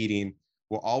radiant heating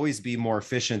will always be more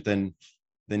efficient than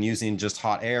using just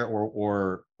hot air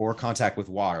or contact with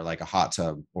water, like a hot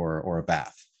tub or a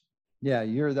bath. Yeah,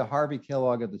 you're the Harvey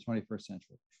Kellogg of the 21st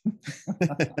century.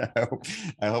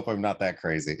 I hope I'm not that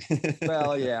crazy.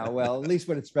 Well, at least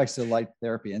when it respects to light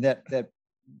therapy. And that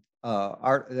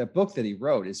book that he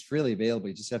wrote is freely available.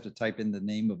 You just have to type in the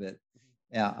name of it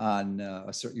on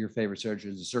your favorite search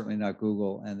engine, certainly not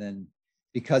Google. And then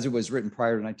because it was written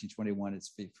prior to 1921,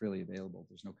 it's freely available.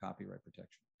 There's no copyright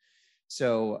protection.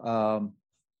 So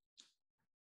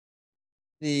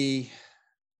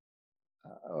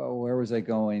where was I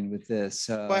going with this?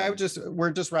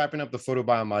 We're just wrapping up the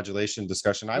photobiomodulation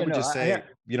discussion. I would just say,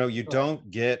 you don't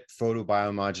get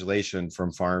photobiomodulation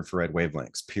from far infrared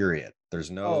wavelengths, period. There's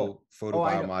no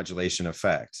photobiomodulation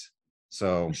effect.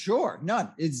 So sure,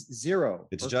 none. It's zero.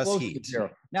 It's just heat. Zero.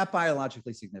 Not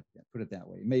biologically significant. Put it that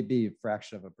way. It may be a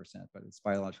fraction of a percent, but it's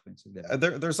biologically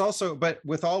significant. There's also, but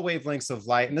with all wavelengths of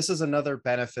light, and this is another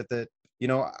benefit that,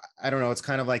 I don't know, it's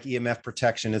kind of like EMF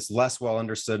protection. It's less well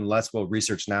understood and less well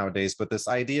researched nowadays, but this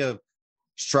idea of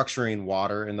structuring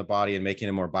water in the body and making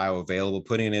it more bioavailable,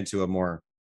 putting it into a more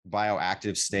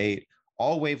bioactive state,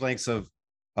 all wavelengths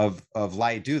of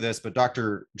light do this. But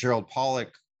Dr. Gerald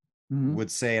Pollack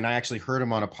would say, and I actually heard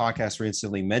him on a podcast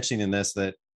recently mentioning this,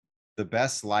 that the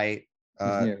best light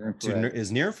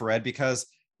is near infrared, because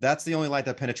that's the only light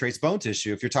that penetrates bone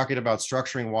tissue. If you're talking about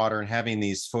structuring water and having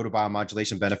these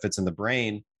photobiomodulation benefits in the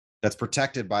brain that's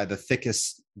protected by the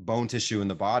thickest bone tissue in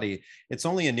the body, it's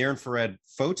only a near infrared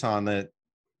photon that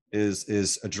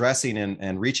is addressing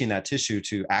and reaching that tissue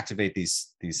to activate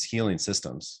these healing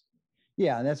systems.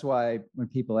 Yeah, and that's why when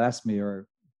people ask me or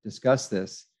discuss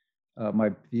this,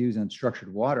 my views on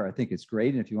structured water, I think it's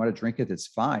great. And if you want to drink it, that's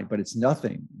fine, but it's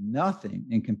nothing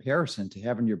in comparison to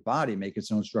having your body make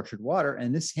its own structured water.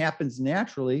 And this happens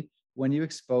naturally when you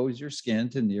expose your skin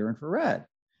to near infrared.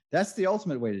 That's the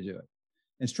ultimate way to do it.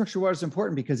 And structured water is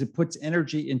important because it puts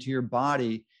energy into your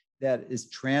body that is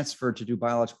transferred to do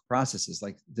biological processes,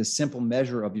 like the simple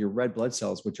measure of your red blood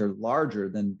cells, which are larger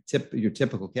than your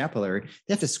typical capillary.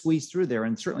 They have to squeeze through there.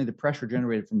 And certainly the pressure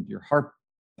generated from your heart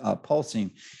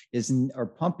pulsing or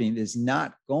pumping is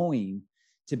not going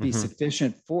to be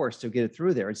sufficient force to get it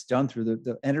through there. It's done through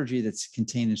the energy that's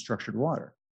contained in structured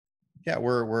water. Yeah,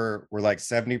 we're like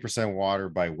 70% water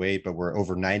by weight, but we're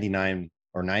over 99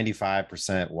 or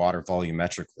 95% water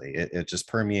volumetrically. It just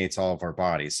permeates all of our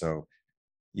bodies. So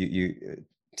you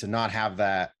to not have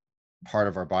that part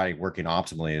of our body working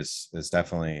optimally is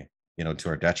definitely, to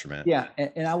our detriment. Yeah,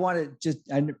 and I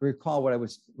recall what I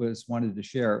was wanted to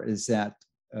share is that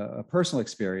a personal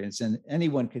experience, and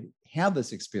anyone could have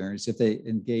this experience if they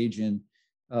engage in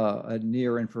a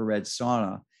near infrared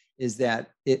sauna, is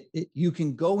that you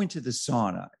can go into the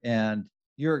sauna, and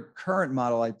your current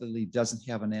model, I believe, doesn't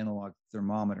have an analog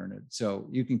thermometer in it. So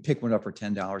you can pick one up for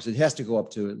 $10. It has to go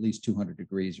up to at least 200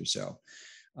 degrees or so.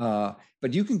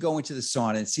 But you can go into the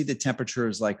sauna and see the temperature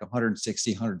is like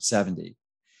 160, 170.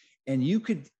 And you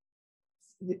could,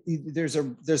 there's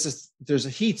a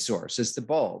heat source. It's the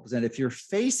bulbs. And if you're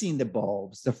facing the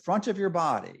bulbs, the front of your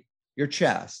body, your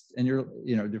chest and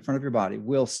the front of your body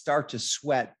will start to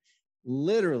sweat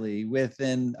literally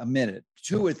within a minute,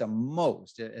 2 at the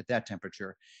most at that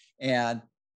temperature. And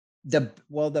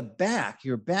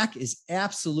your back is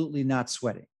absolutely not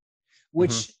sweating,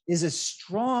 which is a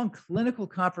strong clinical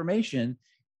confirmation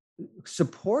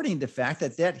supporting the fact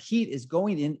that heat is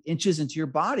going in inches into your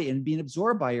body and being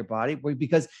absorbed by your body,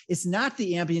 because it's not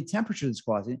the ambient temperature that's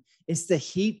causing it, it's the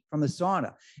heat from the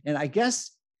sauna. And I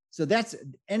guess So that's,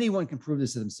 anyone can prove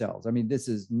this to themselves. I mean, this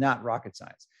is not rocket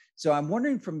science. So I'm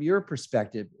wondering from your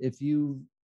perspective, if you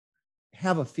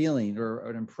have a feeling or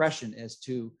an impression as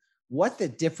to what the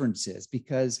difference is,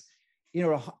 because,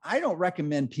 I don't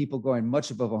recommend people going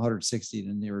much above 160 in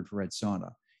a near infrared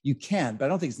sauna. You can, but I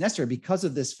don't think it's necessary because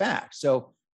of this fact.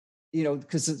 So,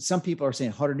 because some people are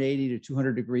saying 180 to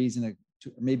 200 degrees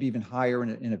maybe even higher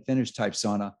in a Finnish type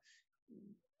sauna.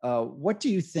 What do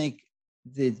you think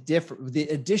the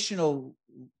additional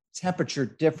temperature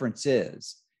difference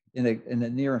is in a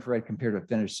near infrared compared to a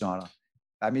Finnish sauna?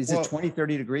 I mean, is it 20,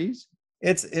 30 degrees?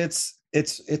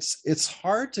 It's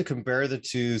hard to compare the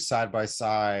two side by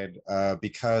side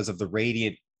because of the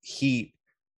radiant heat.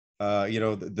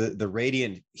 The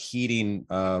radiant heating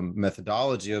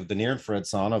methodology of the near infrared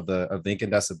sauna, of the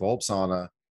incandescent bulb sauna,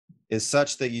 is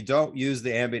such that you don't use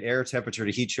the ambient air temperature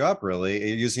to heat you up. Really,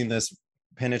 you're using this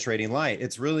penetrating light.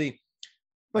 It's really,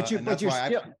 but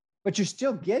you're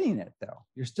still getting it though.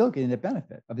 You're still getting the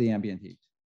benefit of the ambient heat.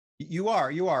 You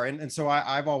are. And so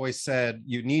I've always said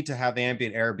you need to have the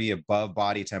ambient air be above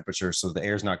body temperature so the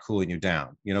air's not cooling you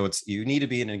down. You need to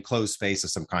be in an enclosed space of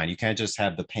some kind. You can't just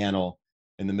have the panel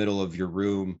in the middle of your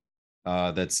room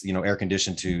that's, air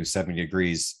conditioned to 70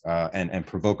 degrees and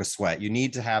provoke a sweat. You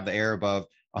need to have the air above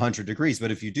 100 degrees. But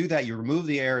if you do that, you remove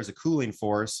the air as a cooling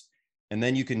force, and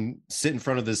then you can sit in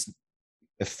front of this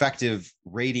effective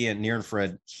radiant near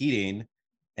infrared heating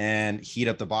and heat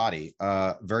up the body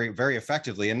very, very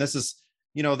effectively. And this is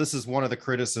one of the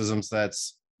criticisms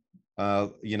that's,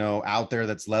 out there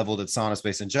that's leveled at sauna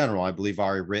space in general. I believe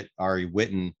Ari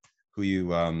Witten, who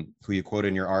you quote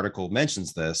in your article,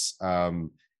 mentions this. And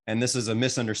this is a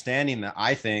misunderstanding that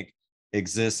I think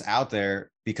exists out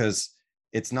there because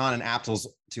it's not an apples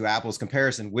to apples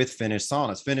comparison with Finnish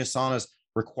saunas. Finnish saunas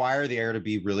require the air to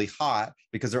be really hot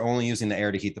because they're only using the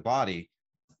air to heat the body.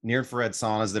 Near infrared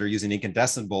saunas that are using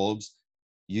incandescent bulbs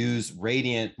use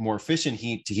radiant, more efficient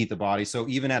heat to heat the body. So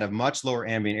even at a much lower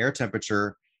ambient air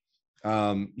temperature,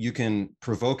 you can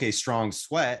provoke a strong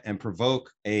sweat and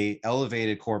provoke a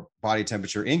elevated core body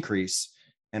temperature increase.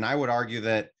 And I would argue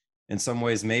that in some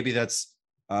ways, maybe that's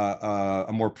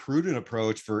a more prudent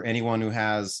approach for anyone who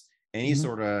has any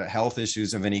sort of health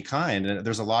issues of any kind. And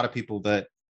there's a lot of people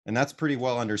and that's pretty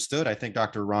well understood. I think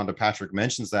Dr. Rhonda Patrick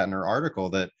mentions that in her article,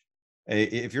 that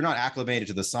if you're not acclimated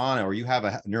to the sauna, or you have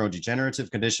a neurodegenerative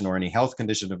condition or any health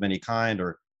condition of any kind,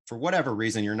 or for whatever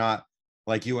reason, you're not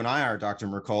like you and I are, Dr.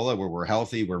 Mercola, where we're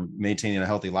healthy, we're maintaining a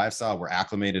healthy lifestyle, we're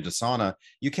acclimated to sauna,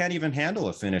 you can't even handle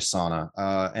a Finnish sauna.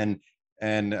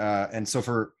 And so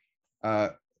for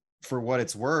what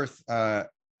it's worth, I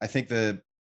think the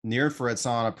near infrared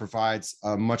sauna provides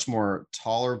a much more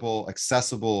tolerable,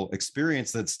 accessible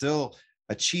experience that still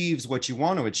achieves what you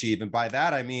want to achieve. And by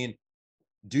that, I mean,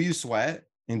 do you sweat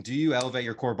and do you elevate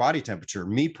your core body temperature?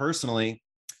 Me personally,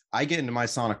 I get into my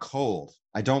sauna cold.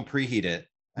 I don't preheat it.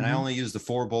 And I only use the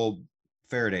 4-bulb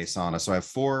Faraday sauna. So I have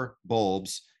 4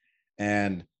 bulbs,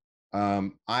 and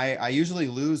I usually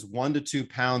lose 1 to 2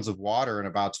 pounds of water in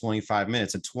about 25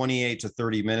 minutes. In 28 to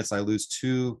 30 minutes, I lose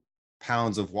 2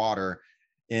 pounds of water.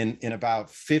 In about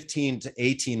 15 to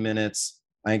 18 minutes,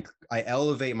 I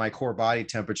elevate my core body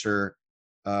temperature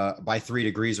by 3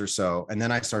 degrees or so. And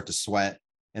then I start to sweat.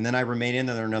 And then I remain in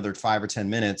there another 5 or 10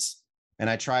 minutes. And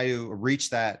I try to reach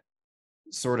that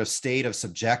sort of state of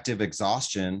subjective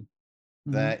exhaustion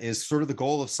that is sort of the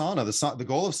goal of sauna. The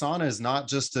goal of sauna is not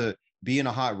just to be in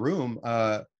a hot room.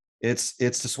 It's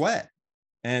to sweat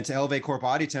and to elevate core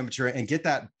body temperature and get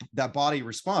that body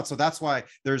response. So that's why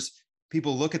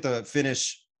people look at the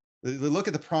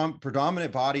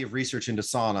predominant body of research into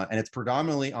sauna, and it's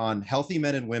predominantly on healthy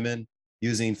men and women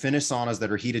using Finnish saunas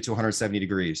that are heated to 170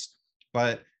 degrees.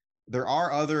 But there's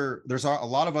a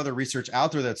lot of other research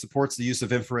out there that supports the use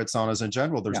of infrared saunas in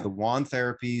general. There's the wand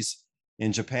therapies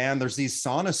in Japan. There's these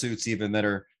sauna suits even that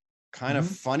are kind of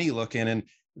funny looking, and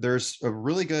there's a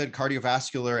really good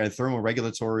cardiovascular and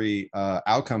thermoregulatory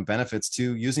outcome benefits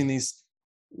to using these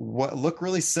what look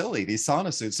really silly, these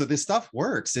sauna suits. So this stuff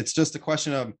works. It's just a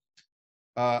question of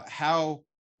how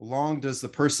long does the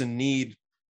person need,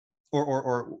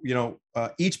 or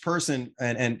each person,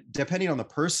 and depending on the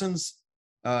person's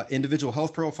individual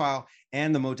health profile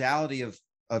and the modality of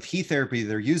heat therapy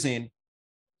they're using,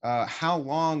 how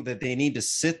long that they need to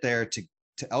sit there to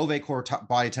elevate core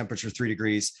body temperature 3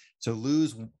 degrees, to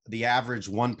lose the average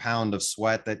 1 pound of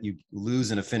sweat that you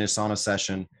lose in a Finnish sauna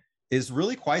session is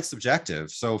really quite subjective.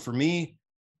 So for me,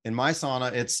 in my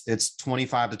sauna, it's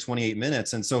 25 to 28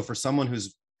 minutes. And so for someone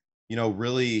who's,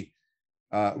 really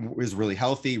is really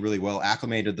healthy, really well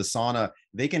acclimated to the sauna,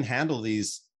 they can handle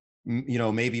these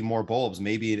maybe more bulbs,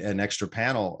 maybe an extra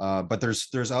panel. But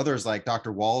there's others like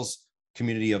Dr. Wall's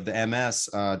community of the MS,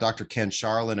 Dr. Ken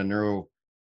Charlin, a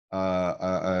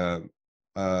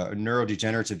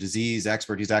neurodegenerative disease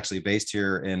expert. He's actually based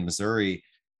here in Missouri.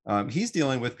 He's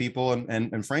dealing with people,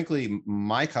 and frankly,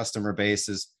 my customer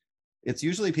base it's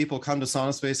usually people come to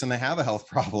Sauna Space and they have a health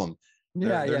problem.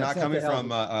 They're not coming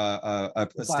from a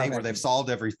state where they've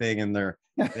solved everything and they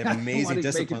have amazing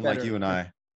discipline like you and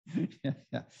I. Yeah.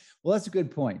 Well, that's a good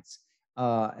point.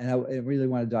 And I really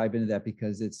want to dive into that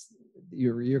because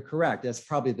you're correct. That's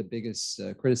probably the biggest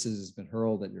criticism that's been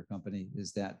hurled at your company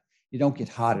is that you don't get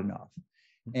hot enough.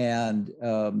 And,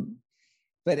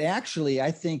 but actually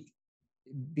I think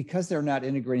because they're not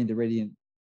integrating the radiant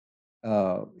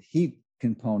heat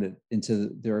component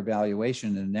into their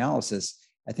evaluation and analysis,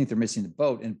 I think they're missing the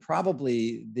boat. And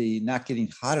probably the not getting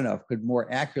hot enough could more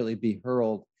accurately be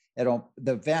hurled at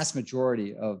the vast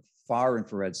majority of far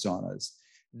infrared saunas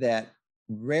that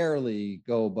rarely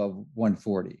go above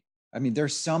 140. I mean,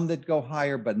 there's some that go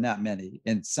higher, but not many.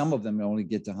 And some of them only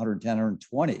get to 110,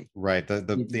 120. Right.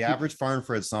 The average far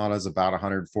infrared sauna is about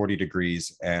 140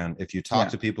 degrees. And if you talk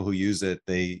to people who use it,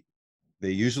 they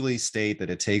usually state that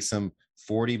it takes them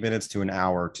 40 minutes to an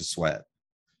hour to sweat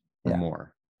or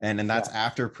more. And that's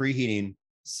after preheating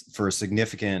for a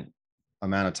significant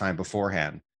amount of time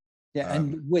beforehand. Yeah.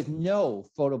 And with no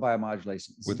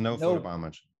photobiomodulation. With no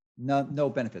photobiomodulation. No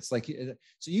benefits.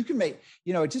 So you can make,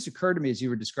 it just occurred to me as you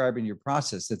were describing your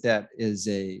process that is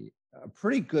a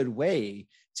pretty good way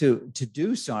to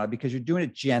do sauna because you're doing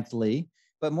it gently,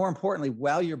 but more importantly,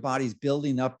 while your body's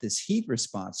building up this heat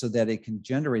response so that it can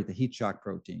generate the heat shock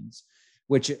proteins,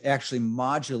 which actually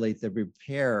modulate the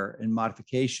repair and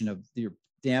modification of your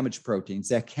damaged proteins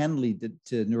that can lead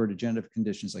to neurodegenerative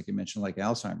conditions, like you mentioned, like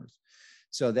Alzheimer's.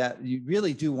 So that you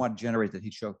really do want to generate the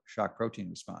heat shock protein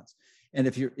response. And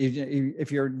if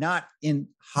you're not in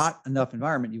hot enough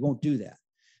environment, you won't do that.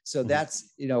 So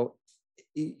that's,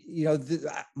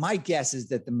 my guess is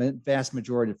that the vast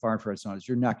majority of far infrared saunas,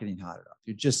 you're not getting hot enough.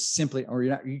 You're just simply,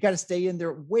 you got to stay in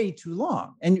there way too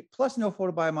long, and plus no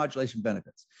photobiomodulation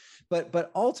benefits.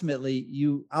 But ultimately,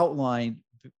 you outlined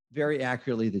very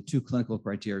accurately the two clinical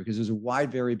criteria because there's a wide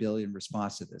variability in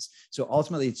response to this. So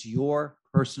ultimately, it's your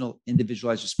personal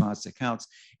individualized response that counts.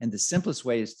 And the simplest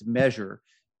way is to measure.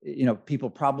 People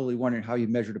probably wondering how you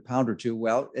measured a pound or two.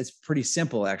 Well, it's pretty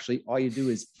simple, actually. All you do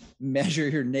is measure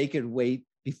your naked weight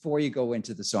before you go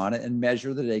into the sauna and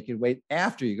measure the naked weight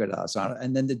after you go to the sauna.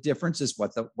 And then the difference is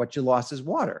what you lost is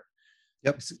water.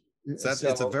 Yep.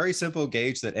 It's a very simple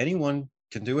gauge that anyone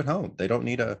can do at home. They don't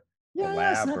need a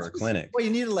lab or a clinic. Well, you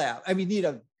need a lab. I mean, you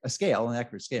need a scale, an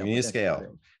accurate scale. You need a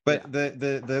scale. But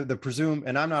the presume,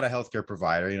 and I'm not a healthcare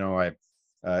provider,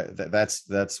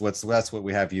 that's what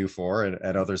we have you for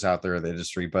and others out there in the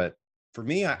industry. But for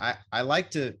me, I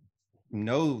like to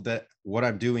know that what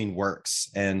I'm doing works.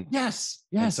 And yes.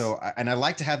 And so I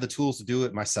like to have the tools to do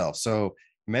it myself. So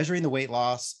measuring the weight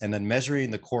loss and then measuring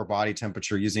the core body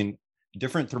temperature using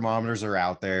different thermometers are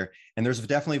out there. And there's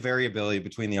definitely variability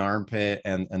between the armpit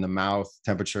and the mouth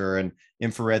temperature and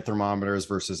infrared thermometers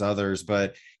versus others.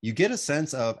 But you get a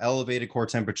sense of elevated core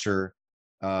temperature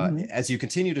as you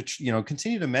continue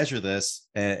to measure this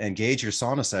and gauge your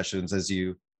sauna sessions as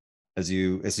you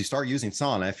start using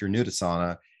sauna, if you're new to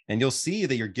sauna, and you'll see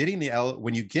that you're getting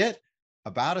when you get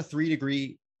about a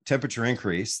 3-degree temperature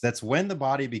increase, that's when the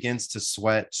body begins to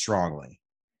sweat strongly.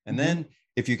 And then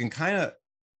if you can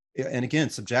and again,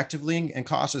 subjectively and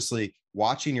cautiously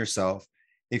watching yourself,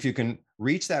 if you can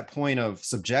reach that point of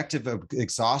subjective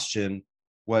exhaustion,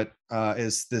 what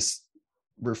is this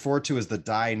referred to as the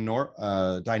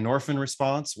dynorphin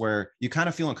response, where you kind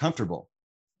of feel uncomfortable.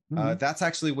 That's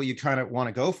actually what you kind of want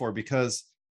to go for, because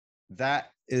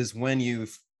that is when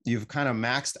you've kind of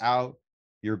maxed out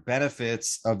your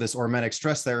benefits of this hormetic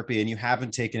stress therapy and you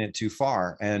haven't taken it too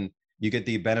far, and you get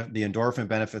the endorphin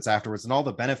benefits afterwards and all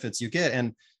the benefits you get.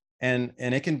 And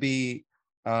it can be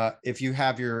if you're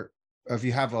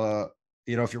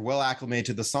well acclimated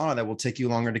to the sauna, that will take you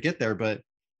longer to get there. But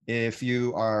if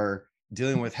you are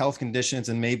dealing with health conditions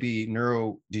and maybe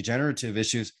neurodegenerative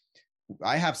issues,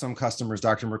 I have some customers,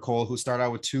 Dr. Mercola, who start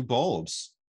out with 2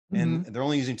 bulbs and they're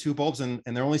only using 2 bulbs and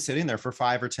they're only sitting there for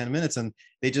 5 or 10 minutes. And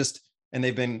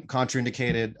they've been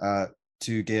contraindicated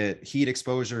to get heat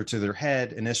exposure to their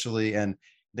head initially. And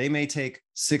they may take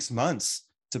 6 months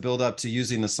to build up to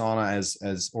using the sauna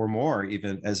as or more,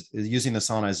 even as using the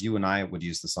sauna as you and I would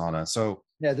use the sauna. So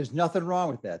yeah, there's nothing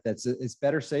wrong with that. It's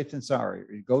better safe than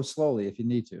sorry. Go slowly if you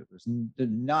need to. There's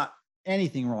not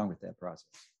anything wrong with that process.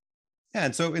 Yeah,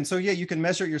 and so yeah, you can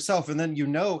measure it yourself, and then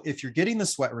if you're getting the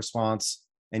sweat response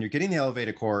and you're getting the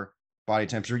elevated core body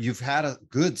temperature, you've had a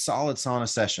good solid sauna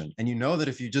session. And you know that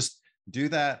if you just do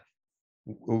that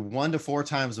 1 to 4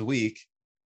 times a week,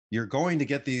 you're going to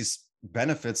get these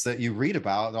benefits that you read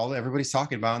about, all that everybody's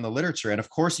talking about in the literature. And of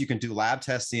course, you can do lab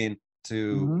testing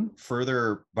to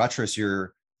further buttress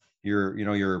your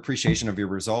appreciation of your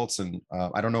results. And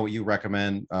I don't know what you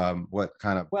recommend. What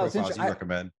kind of profiles you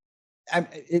recommend?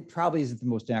 It probably isn't the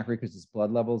most accurate because it's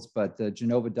blood levels, but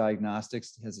Genova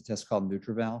Diagnostics has a test called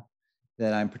NutriVal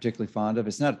that I'm particularly fond of.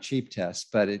 It's not a cheap test,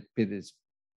 but it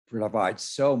provides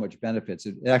so much benefits.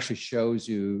 It actually shows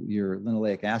you your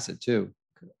linoleic acid too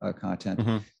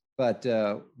content. But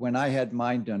when I had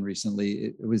mine done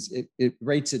recently, it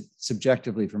rates it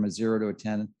subjectively from a 0 to a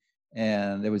 10,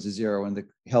 and there was a 0. And the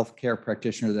healthcare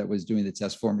practitioner that was doing the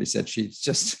test for me said she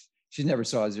never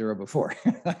saw a 0 before.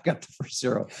 I got the first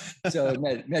 0. So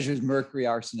it measures mercury,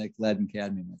 arsenic, lead, and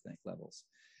cadmium, I think, levels.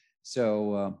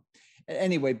 So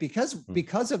anyway, because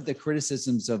of the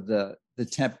criticisms of the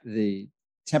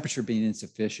temperature being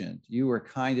insufficient, you were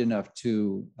kind enough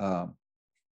to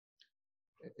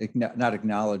not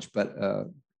acknowledge, but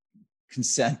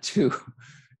consent to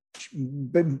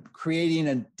creating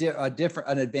an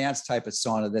advanced type of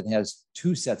sauna that has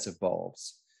 2 sets of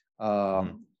bulbs.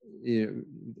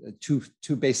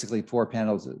 Two basically 4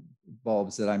 panels of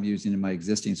bulbs that I'm using in my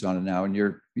existing sauna now. And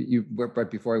you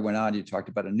right before I went on, you talked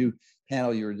about a new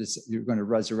panel you're going to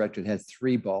resurrect. It has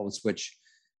 3 bulbs, which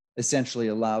essentially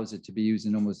allows it to be used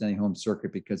in almost any home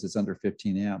circuit because it's under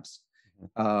 15 amps.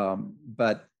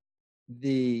 But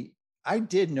I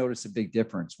did notice a big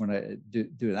difference when I do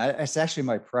it. It's actually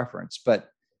my preference, but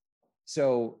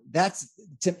so that's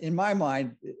in my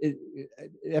mind.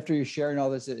 After you're sharing all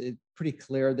this, it's pretty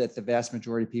clear that the vast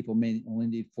majority of people may only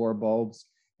need 4 bulbs,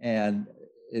 and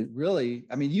it really,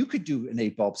 I mean, you could do an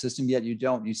 8 bulb system, yet you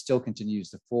don't. You still continue to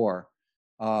use the 4.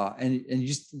 And you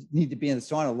just need to be in the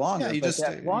sauna longer.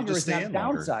 Yeah, longer is not a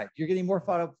downside. You're getting more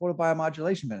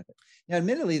photobiomodulation benefit. Now,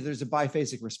 admittedly, there's a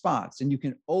biphasic response, and you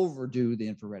can overdo the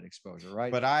infrared exposure,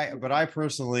 right? But I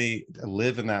personally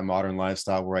live in that modern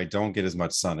lifestyle where I don't get as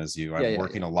much sun as you. I'm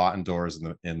working a lot indoors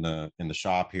in the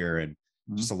shop here, and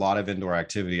just a lot of indoor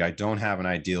activity. I don't have an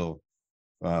ideal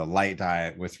light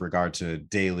diet with regard to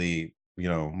daily,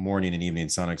 morning and evening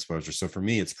sun exposure. So for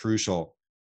me, it's crucial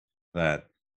that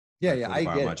I get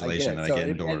it. I get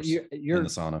indoors you're in the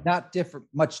sauna. Not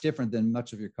much different than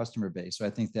much of your customer base. So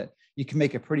I think that you can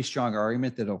make a pretty strong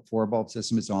argument that a 4 bulb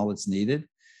system is all that's needed.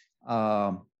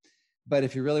 But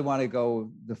if you really want to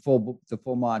go the full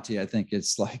Monty, I think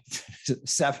it's like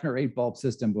 7 or 8 bulb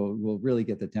system will really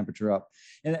get the temperature up.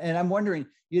 And I'm wondering,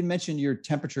 you had mentioned your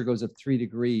temperature goes up 3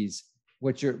 degrees.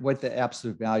 What the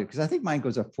absolute value? Because I think mine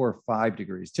goes up 4 or 5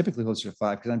 degrees, typically closer to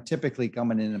 5, because I'm typically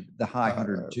coming in the high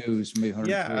 102s, maybe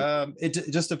 103. Yeah,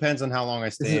 it just depends on how long I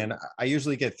stay in. I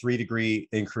usually get 3 degree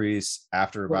increase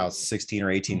after about 16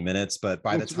 or 18 minutes, but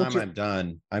by the time I'm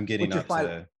done, I'm getting up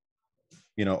to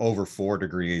over 4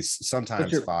 degrees,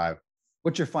 sometimes 5.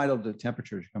 What's your final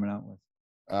temperatures coming out with?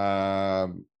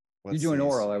 You're doing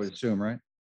oral, I would assume, right?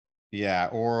 Yeah,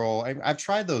 oral. I've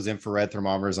tried those infrared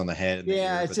thermometers on the head.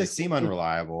 But they seem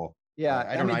unreliable. Yeah,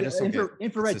 I don't know. I just don't get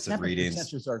infrared temperature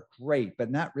sensors are great,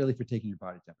 but not really for taking your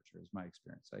body temperature, is my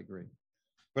experience. I agree.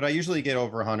 But I usually get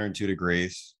over 102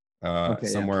 degrees,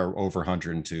 somewhere over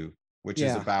 102, which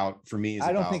is about, for me,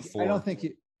 I don't think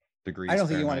degrees. I don't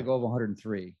think you want to go over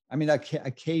 103. I mean,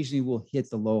 occasionally we'll hit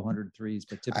the low 103s,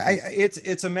 but typically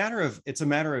it's a matter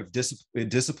of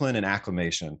discipline and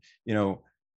acclimation.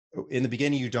 In the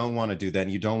beginning, you don't want to do that,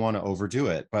 and you don't want to overdo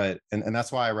it. But and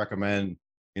that's why I recommend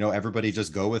everybody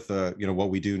just go with what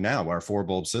we do now, our 4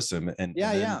 bulb system, and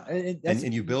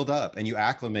you build up and you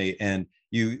acclimate, and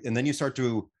then you start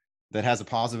to, that has a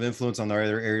positive influence on the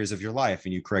other areas of your life,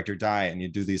 and you correct your diet and you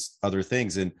do these other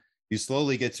things, and you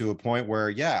slowly get to a point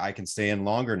where I can stay in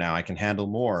longer now, I can handle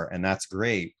more, and that's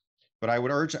great. But I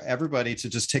would urge everybody to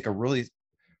just take a really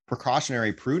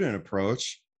precautionary, prudent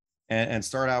approach. And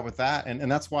start out with that. And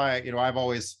that's why, I've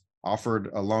always offered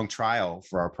a long trial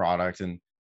for our product. And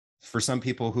for some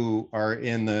people who are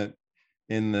that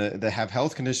have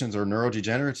health conditions or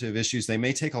neurodegenerative issues, they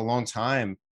may take a long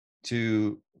time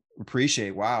to appreciate,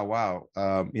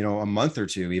 a month or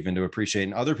 2 even to appreciate.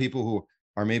 And other people who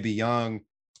are maybe young,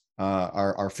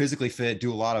 are physically fit,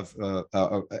 do a lot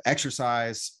of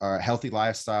exercise, healthy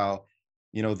lifestyle,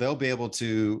 they'll be able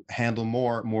to handle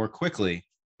more quickly.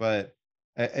 But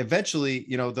eventually,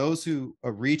 those who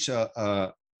reach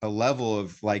a level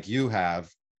of, like you have,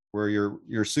 where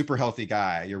you're super healthy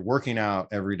guy, you're working out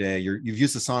every day, you've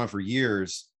used the sauna for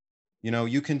years,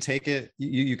 you can take it,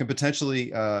 you can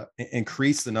potentially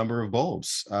increase the number of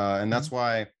bulbs. And that's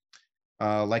why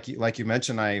like you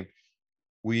mentioned,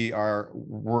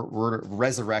 we're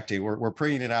resurrecting. We're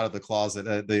bringing it out of the closet.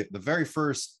 The very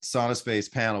first Sauna Space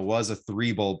panel was a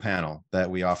 3-bulb panel that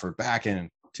we offered back in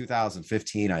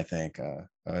 2015, I think,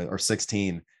 or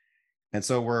 16. And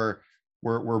so we're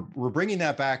bringing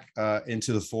that back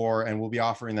into the fore, and we'll be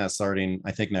offering that starting,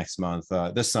 I think, next month,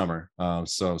 this summer.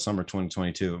 So summer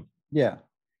 2022. Yeah.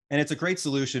 And it's a great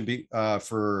solution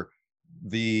for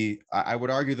I would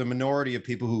argue, the minority of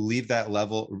people who leave that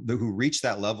level, who reach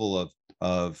that level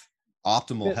of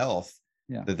optimal health,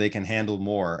 that they can handle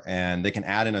more, and they can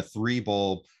add in a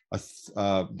 3-bulb.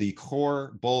 The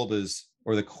core bulb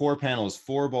the core panel is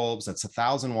 4 bulbs. That's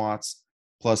 1,000 watts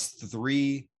plus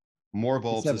 3 more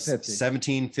bulbs is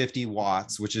 1,750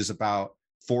 watts, which is about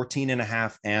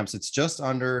 14.5 amps. It's just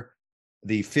under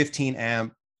the 15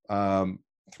 amp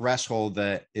threshold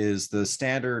that is the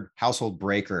standard household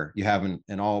breaker you have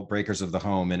in all breakers of the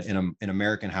home in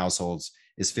American households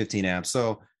is 15 amps.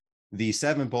 So the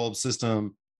 7-bulb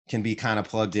system can be kind of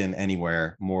plugged in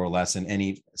anywhere, more or less, in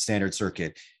any standard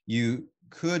circuit. You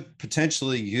could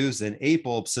potentially use an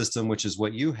 8-bulb system, which is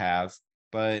what you have,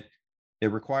 but it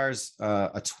requires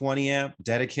a 20 amp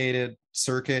dedicated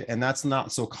circuit, and that's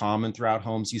not so common throughout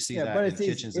homes. You see that in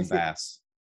kitchens and baths.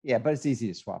 Yeah, but it's easy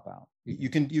to swap out. You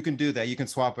can do that. You can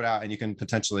swap it out, and you can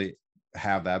potentially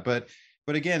have that. But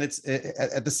again, it's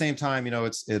at the same time,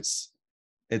 it's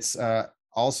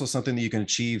also something that you can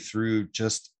achieve through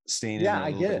just staying in a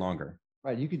little bit longer.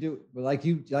 Right. You could do it like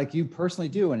you personally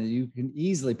do, and you can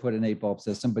easily put an 8-bulb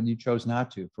system, but you chose not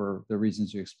to for the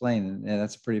reasons you explained, and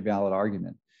that's a pretty valid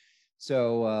argument.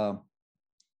 So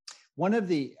one of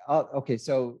the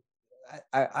so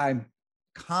I'm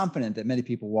confident that many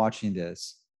people watching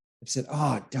this have said,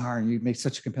 "Oh, darn, you make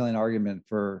such a compelling argument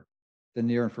for the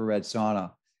near infrared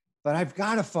sauna, but I've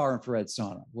got a far infrared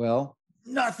sauna." Well,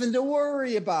 nothing to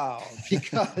worry about,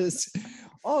 because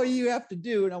all you have to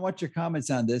do, and I want your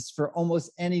comments on this, for almost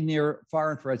any near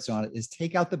far infrared sauna is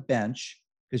take out the bench,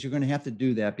 because you're going to have to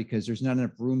do that because there's not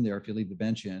enough room there if you leave the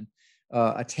bench in.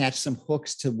 Attach some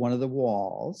hooks to one of the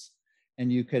walls,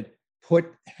 and you could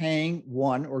hang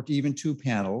 1 or even 2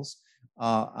 panels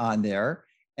on there,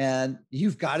 and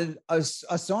you've got a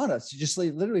sauna. So just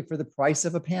literally for the price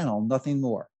of a panel, nothing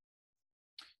more.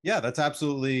 Yeah, that's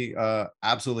absolutely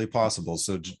possible.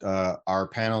 So our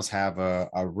panels have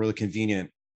a really convenient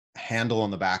handle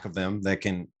on the back of them that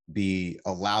can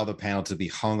allow the panel to be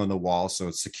hung on the wall, so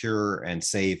it's secure and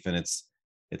safe, and it's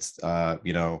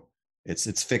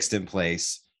fixed in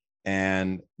place.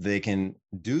 And they can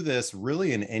do this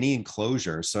really in any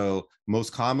enclosure. So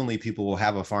most commonly, people will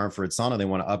have a far infrared sauna. They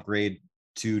want to upgrade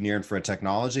to near infrared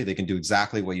technology. They can do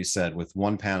exactly what you said with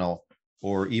 1 panel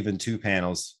or even 2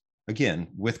 panels, again,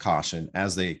 with caution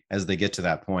as they get to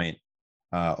that point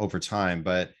over time.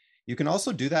 But you can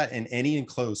also do that in any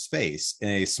enclosed space, in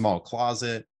a small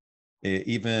closet,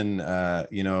 even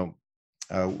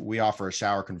we offer a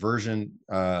shower conversion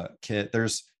kit.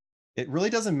 It really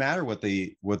doesn't matter what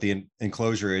the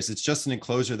enclosure is. It's just an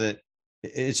enclosure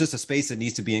it's just a space that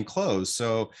needs to be enclosed.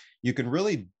 So you can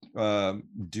really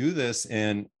do this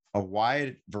in a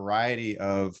wide variety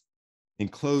of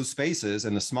enclosed spaces,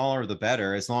 and the smaller the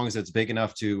better, as long as it's big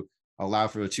enough to allow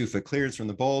for a 2-foot clearance from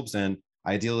the bulbs, and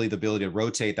ideally the ability to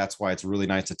rotate. That's why it's really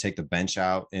nice to take the bench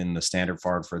out in the standard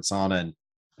far infrared sauna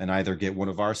and either get one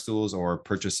of our stools or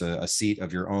purchase a seat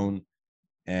of your own,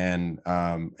 and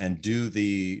do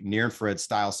the near infrared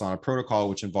style sauna protocol,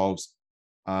 which involves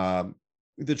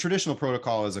the traditional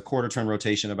protocol is a 1/4 turn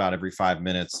rotation about every 5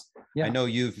 minutes. Yeah. I know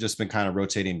you've just been kind of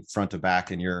rotating front to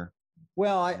back in your.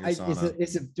 Well,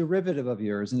 it's a derivative of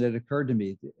yours, and it occurred to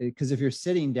me, because if you're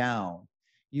sitting down,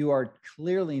 you are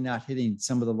clearly not hitting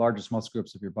some of the largest muscle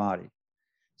groups of your body.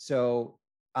 So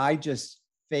I just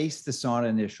faced the sauna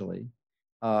initially,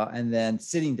 and then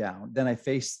sitting down. Then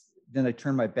I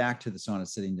turn my back to the sauna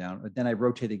sitting down. Then I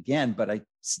rotate again, but I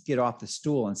get off the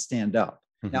stool and stand up.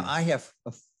 Mm-hmm. Now I have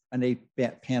an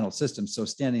 8-panel system, so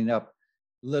standing up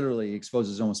literally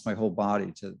exposes almost my whole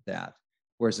body to that.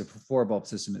 Whereas a 4-bulb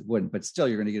system, it wouldn't, but still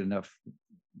you're going to get enough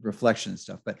reflection and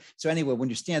stuff. But so anyway, when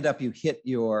you stand up, you hit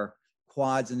your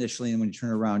quads initially, and when you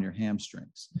turn around, your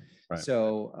hamstrings. Right.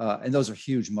 So, and those are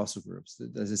huge muscle groups.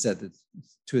 As I said, that's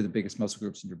 2 of the biggest muscle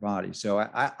groups in your body. So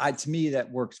I to me,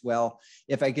 that works well.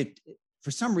 If I get,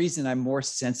 for some reason, I'm more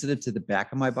sensitive to the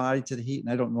back of my body to the heat.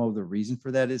 And I don't know the reason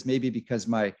for that is. Maybe because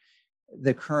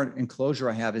the current enclosure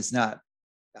I have is not,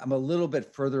 I'm a little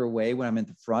bit further away when I'm in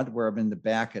the front, where I'm in the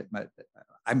back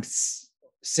I'm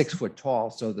 6 foot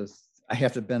tall. So I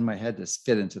have to bend my head to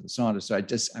fit into the sauna. So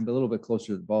I'm a little bit closer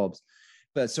to the bulbs.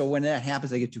 But so when that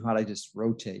happens, I get too hot, I just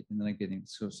rotate, and then I'm getting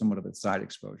somewhat of a side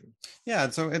exposure. Yeah.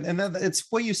 And so, and then it's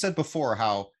what you said before,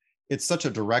 how it's such a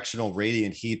directional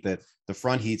radiant heat that the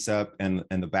front heats up and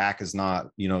the back is not,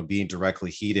 being directly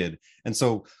heated. And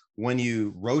so when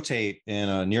you rotate in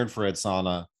a near infrared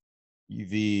sauna,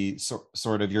 you're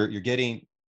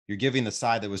giving the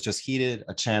side that was just heated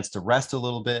a chance to rest a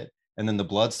little bit. And then the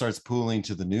blood starts pooling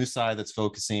to the new side that's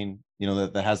focusing,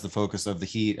 that has the focus of the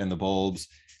heat and the bulbs.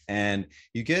 And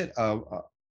you get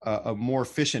a more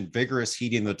efficient, vigorous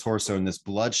heating of the torso and this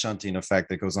blood shunting effect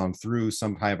that goes on through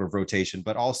some type of rotation,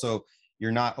 but also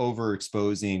you're not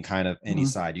overexposing kind of any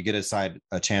side. You get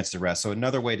a chance to rest. So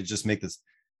another way to just make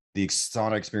the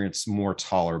sauna experience more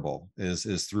tolerable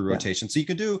is through rotation. So you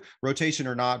can do rotation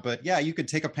or not, but yeah, you could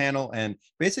take a panel and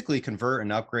basically convert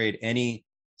and upgrade any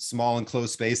small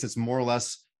enclosed space. It's more or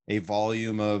less a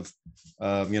volume of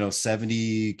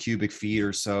 70 cubic feet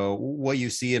or so. What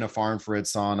you see in a far infrared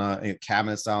sauna, a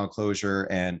cabinet style enclosure,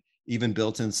 and even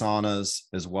built-in saunas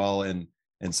as well. And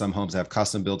some homes have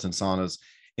custom built-in saunas.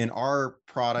 In our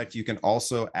product, you can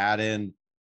also add in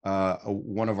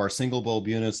one of our single bulb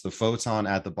units, the photon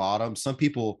at the bottom. Some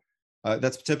people,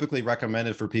 that's typically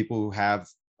recommended for people who have,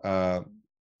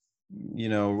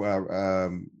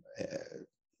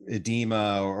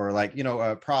 edema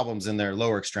or problems in their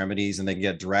lower extremities, and they can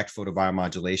get direct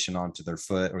photobiomodulation onto their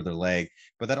foot or their leg.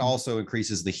 But that also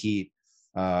increases the heat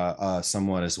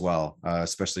somewhat as well,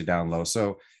 especially down low.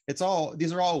 So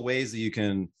these are all ways that you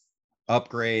can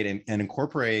upgrade and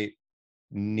incorporate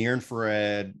near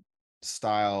infrared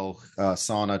style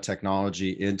sauna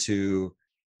technology into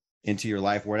your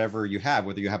life, whatever you have,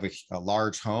 whether you have a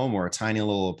large home or a tiny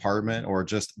little apartment, or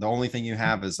just the only thing you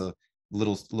have is a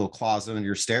little closet in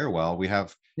your stairwell. We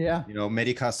have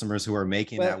many customers who are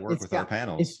making that work with our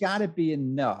panels. It's got to be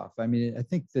enough. I mean, I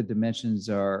think the dimensions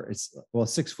are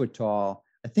 6 foot tall.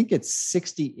 I think it's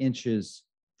 60 inches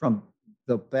from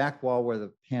the back wall where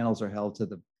the panels are held to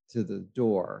the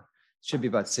door. Should be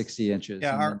about 60 inches.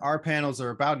 Yeah, our panels are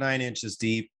about 9 inches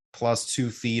deep, plus 2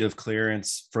 feet of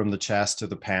clearance from the chest to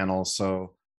the panel.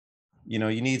 So, you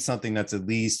need something that's at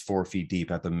least 4 feet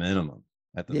deep at the minimum.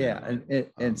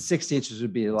 And 60 inches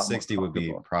would be a lot 60 more would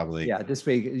be probably. Yeah, this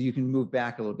way you can move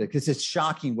back a little bit, because it's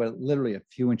shocking what literally a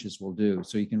few inches will do.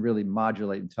 So you can really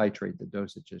modulate and titrate the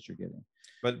dosages you're getting.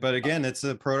 But again, it's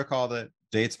a protocol that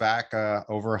dates back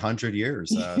over 100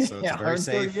 years. So it's very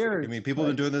safe. Years. I mean, people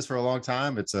have been doing this for a long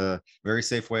time. It's a very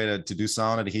safe way to do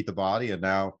sauna, to heat the body. And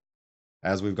now,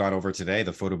 as we've gone over today,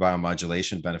 the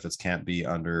photobiomodulation benefits can't be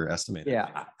underestimated.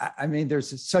 Yeah, I mean,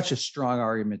 there's such a strong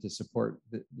argument to support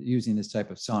using this type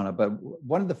of sauna. But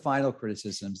one of the final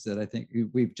criticisms that I think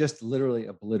we've just literally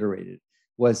obliterated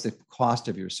was the cost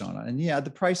of your sauna. And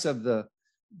the price of the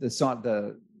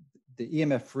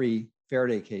EMF-free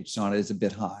Faraday cage sauna is a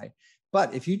bit high.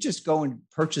 But if you just go and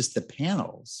purchase the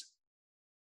panels,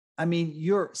 I mean,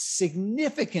 you're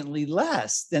significantly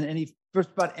less than any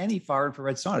far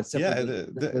infrared sauna.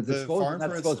 The far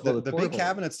infrared, the big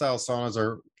cabinet style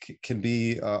saunas can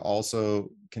be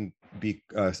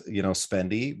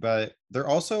spendy, but they're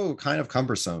also kind of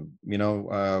cumbersome.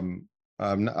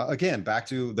 Again, back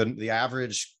to the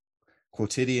average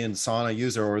quotidian sauna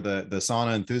user, or the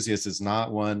sauna enthusiast, is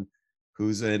not one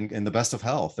who's in the best of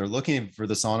health. They're looking for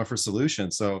the sauna for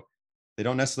solutions. So they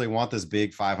don't necessarily want this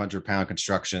big 500-pound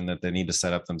construction that they need to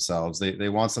set up themselves. They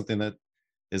want something that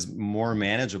is more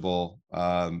manageable.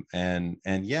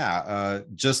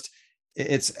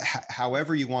 It's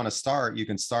however you want to start, you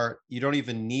can start. You don't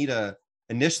even need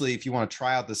initially, if you want to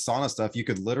try out the sauna stuff, you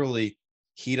could literally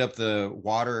heat up the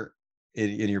water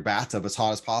in your bathtub as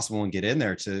hot as possible and get in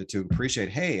there to appreciate,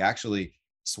 hey, actually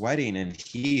sweating and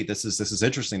heat, this is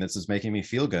interesting. This is making me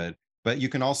feel good. But you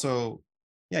can also,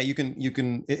 you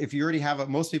can, if you already have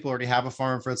most people already have a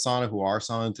far infrared sauna who are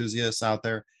sauna enthusiasts out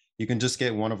there, you can just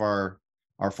get one of our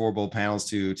 4 bulb panels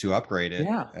to upgrade it.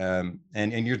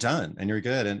 And you're done and you're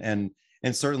good. And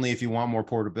certainly if you want more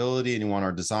portability and you want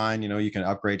our design, you can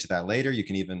upgrade to that later. You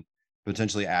can even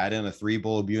potentially add in a 3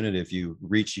 bulb unit if you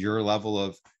reach your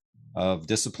level of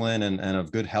discipline and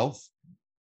of good health.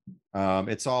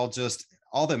 It's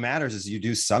all that matters is you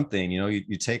do something,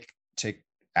 you take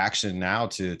action now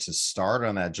to start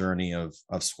on that journey of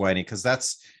sweating.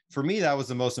 Cause for me, that was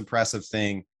the most impressive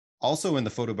thing. Also in the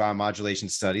photobiomodulation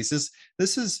studies,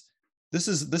 this is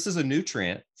a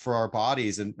nutrient for our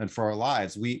bodies and for our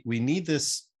lives. We need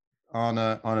this on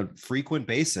a frequent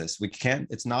basis.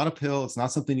 It's not a pill. It's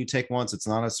not something you take once. It's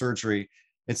not a surgery.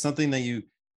 It's something that you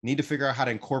need to figure out how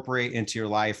to incorporate into your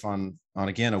life on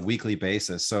again, a weekly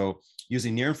basis. So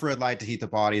using near infrared light to heat the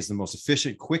body is the most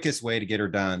efficient, quickest way to get her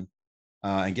done.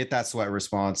 and get that sweat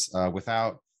response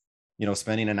without,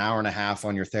 spending an hour and a half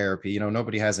on your therapy.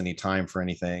 Nobody has any time for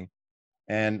anything.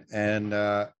 And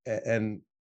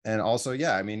also,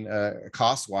 yeah, I mean,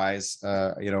 cost wise,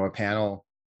 a panel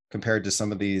compared to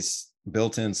some of these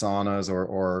built-in saunas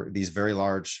or these very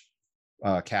large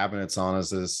cabinet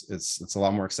saunas it's a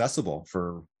lot more accessible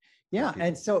for people.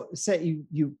 And so say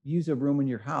you use a room in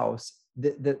your house,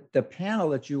 the panel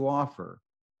that you offer,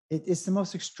 it's the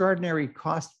most extraordinary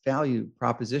cost value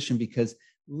proposition, because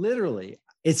literally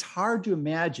it's hard to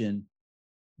imagine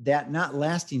that not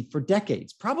lasting for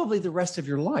decades, probably the rest of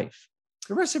your life.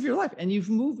 And you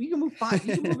can move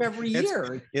every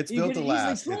year. It's built to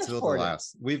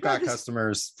last. We've got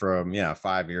customers from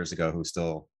 5 years ago who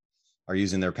still are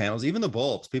using their panels. Even the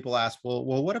bulbs, people ask, well,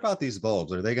 what about these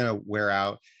bulbs? Are they going to wear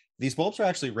out? These bulbs are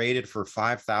actually rated for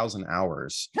 5,000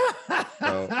 hours.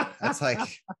 So that's like,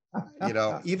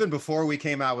 even before we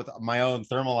came out with my own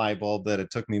thermal light bulb that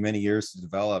it took me many years to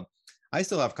develop, I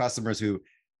still have customers who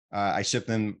I ship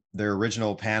them their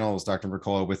original panels, Dr.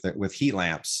 Mercola, with heat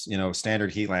lamps,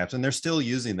 standard heat lamps, and they're still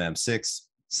using them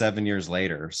 6-7 years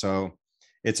later. So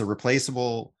it's a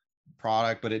replaceable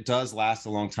product, but it does last a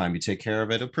long time. You take care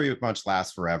of it, it'll pretty much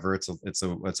last forever. It's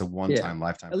a one-time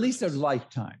lifetime. At least a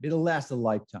lifetime. It'll last a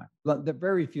lifetime. The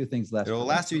very few things last. It'll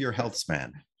last you your health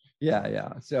span.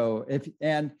 Yeah. So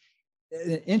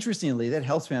interestingly, that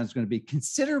health span is going to be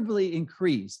considerably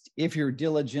increased if you're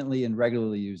diligently and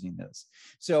regularly using this.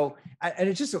 So, and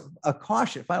it's just a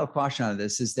final caution on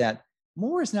this is that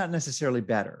more is not necessarily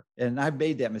better. And I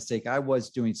made that mistake. I was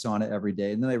doing sauna every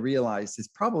day, and then I realized it's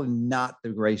probably not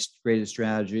the greatest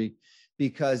strategy,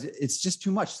 because it's just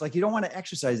too much. It's like you don't want to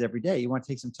exercise every day. You want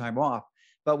to take some time off.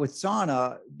 But with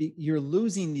sauna, you're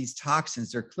losing these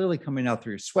toxins. They're clearly coming out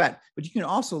through your sweat, but you can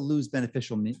also lose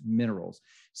beneficial minerals.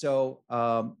 So,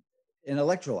 and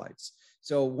electrolytes.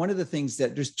 So one of the things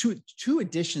that there's two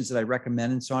additions that I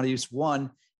recommend in sauna use.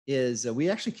 One is we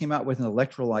actually came out with an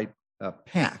electrolyte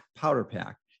powder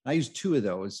pack. And I use 2 of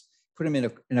those, put them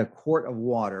in a quart of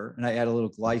water, and I add a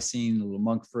little glycine, a little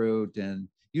monk fruit. And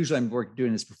usually I'm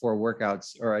doing this before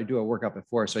workouts, or I do a workout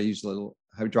before. So I use a little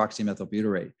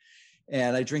hydroxymethylbutyrate.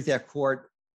 And I drink that quart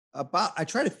I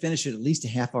try to finish it at least a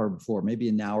half hour before, maybe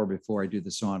an hour before I do the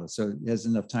sauna. So it has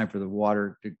enough time for the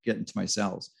water to get into my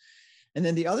cells. And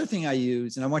then the other thing I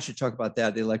use, and I want you to talk about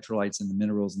that, the electrolytes and the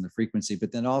minerals and the frequency,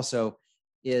 but then also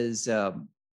is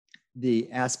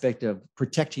the aspect of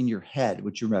protecting your head,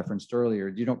 which you referenced earlier.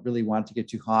 You don't really want it to get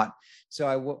too hot.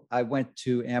 So I went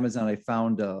to Amazon. I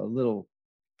found a little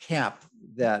cap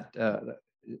that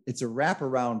it's a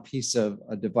wraparound piece of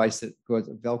a device that goes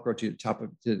Velcro to the top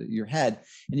of your head,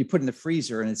 and you put in the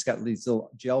freezer, and it's got these little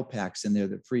gel packs in there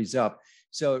that freeze up.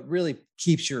 So it really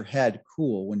keeps your head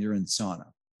cool when you're in sauna.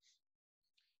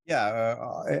 Yeah,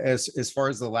 as far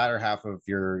as the latter half of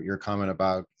your comment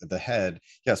about the head,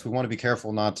 yes, we want to be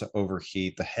careful not to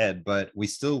overheat the head, but we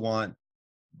want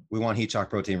heat shock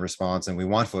protein response, and we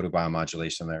want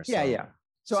photobiomodulation there. So, yeah.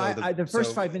 So the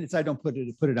first 5 minutes I don't put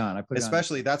it on.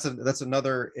 Especially that's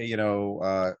another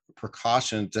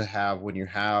precaution to have when you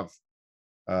have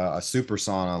a super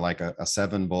sauna like a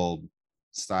 7 bulb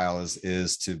style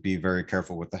is to be very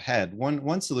careful with the head.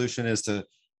 One solution is to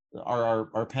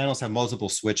our panels have multiple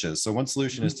switches. So one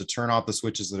solution is to turn off the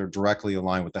switches that are directly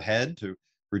aligned with the head to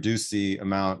reduce the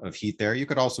amount of heat there. You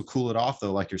could also cool it off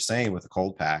though, like you're saying, with a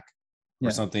cold pack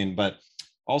or something. But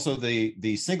also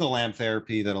the single lamp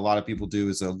therapy that a lot of people do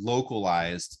is a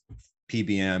localized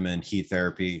PBM and heat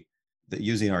therapy that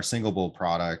using our single bulb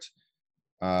product.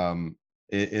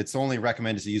 It's only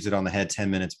recommended to use it on the head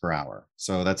 10 minutes per hour.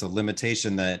 So that's a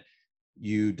limitation that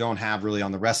you don't have really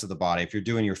on the rest of the body. If you're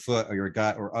doing your foot or your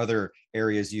gut or other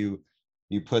areas, you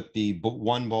put the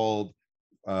one bulb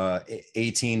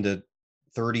 18 to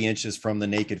 30 inches from the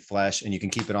naked flesh, and you can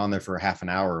keep it on there for a half an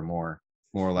hour or more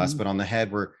or less. But on the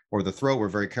head or the throat, we're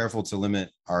very careful to limit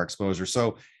our exposure.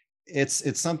 So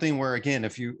it's something where, again,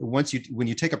 when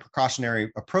you take a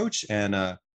precautionary approach and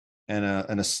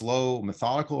a slow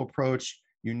methodical approach,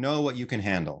 you know what you can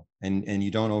handle and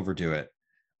you don't overdo it.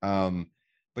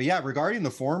 But yeah, regarding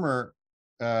the former,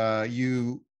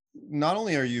 you not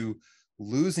only are you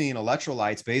losing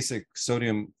electrolytes, basic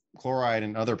sodium chloride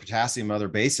and other potassium, other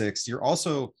basics, you're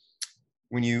also,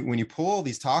 when you pull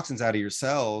these toxins out of your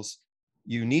cells,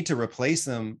 you need to replace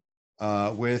them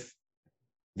with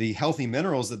the healthy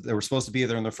minerals that they were supposed to be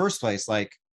there in the first place.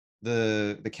 Like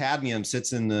the cadmium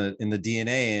sits in the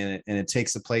DNA and it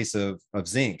takes the place of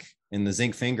zinc in the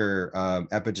zinc finger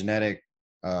epigenetic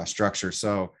structure.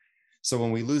 So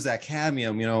when we lose that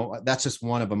cadmium, that's just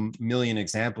one of a million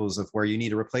examples of where you need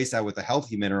to replace that with a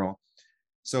healthy mineral.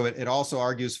 So it also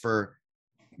argues for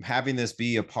having this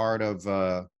be a part of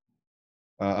a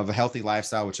healthy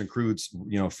lifestyle, which includes,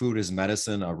 food as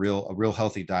medicine, a real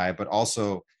healthy diet, but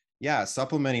also, yeah,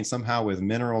 supplementing somehow with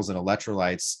minerals and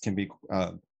electrolytes can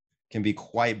be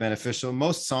quite beneficial.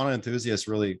 Most sauna enthusiasts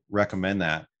really recommend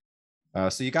that.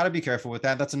 So you got to be careful with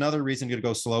that. That's another reason to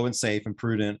go slow and safe and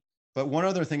prudent. But one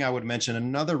other thing I would mention,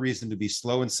 another reason to be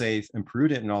slow and safe and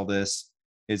prudent in all this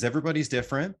is everybody's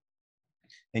different,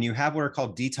 and you have what are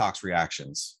called detox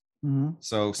reactions. Mm-hmm.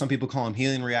 So some people call them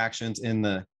healing reactions. In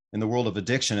the world of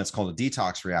addiction, it's called a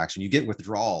detox reaction. You get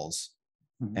withdrawals,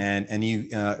 mm-hmm. and you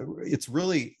it's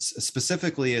really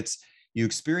specifically, it's you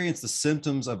experience the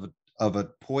symptoms of a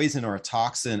poison or a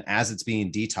toxin as it's being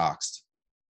detoxed,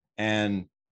 and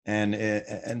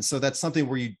so that's something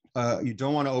where you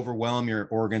don't want to overwhelm your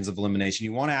organs of elimination.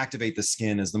 You want to activate the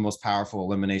skin as the most powerful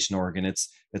elimination organ. It's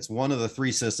one of the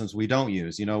three systems we don't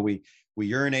use. We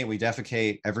urinate, we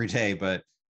defecate every day, but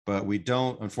we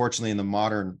don't, unfortunately, in the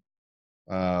modern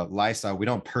lifestyle, we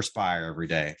don't perspire every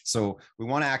day. So we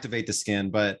want to activate the skin,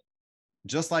 but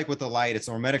just like with the light, it's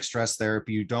hormetic stress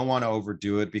therapy. You don't want to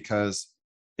overdo it because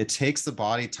it takes the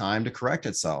body time to correct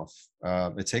itself.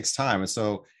 It takes time. And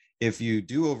so if you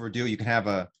do overdo it, you can have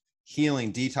a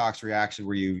healing detox reaction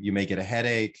where you may get a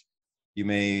headache. You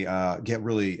may get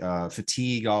really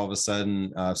fatigued all of a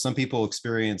sudden. Some people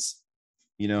experience,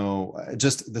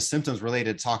 just the symptoms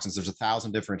related to toxins. There's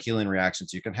 1,000 different healing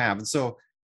reactions you can have. And so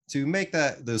to make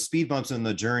the speed bumps in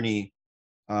the journey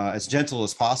as gentle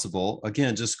as possible,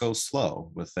 again, just go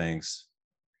slow with things.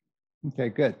 Okay,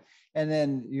 good. And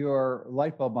then your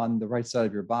light bulb on the right side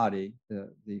of your body,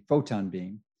 the photon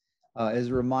beam, is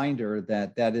a reminder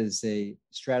that is a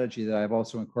strategy that I've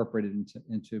also incorporated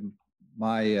into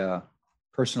my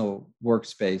personal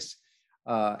workspace.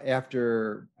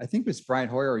 After, I think it was Brian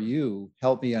Hoyer or you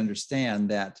helped me understand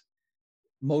that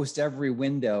most every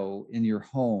window in your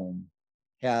home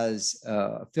has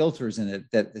filters in it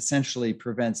that essentially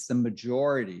prevents the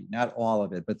majority, not all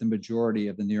of it, but the majority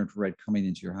of the near infrared coming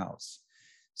into your house.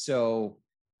 So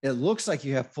it looks like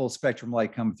you have full spectrum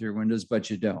light coming through your windows, but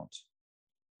you don't.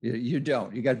 You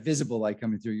don't. You got visible light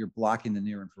coming through. You're blocking the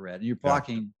near infrared, and you're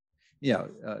blocking,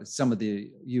 some of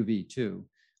the UV too.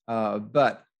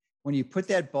 But when you put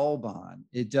that bulb on,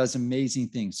 it does amazing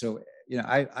things. So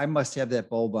I must have that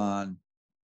bulb on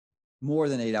more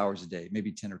than 8 hours a day,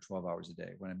 maybe 10 or 12 hours a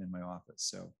day when I'm in my office.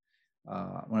 So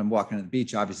when I'm walking on the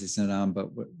beach, obviously it's not on,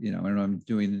 but when I'm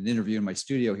doing an interview in my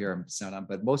studio here, it's not on,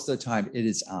 but most of the time it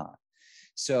is on.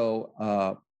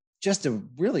 So just a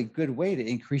really good way to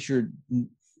increase your,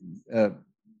 I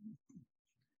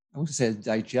wouldn't say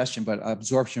digestion, but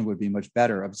absorption would be much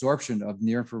better. Absorption of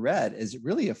near infrared is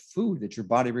really a food that your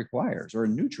body requires, or a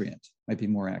nutrient might be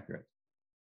more accurate.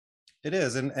 It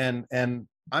is. And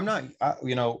I'm not,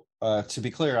 to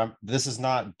be clear, I'm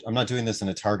not doing this in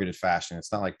a targeted fashion.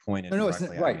 It's not like pointed. No, it's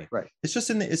not, right. It's just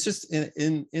in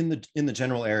the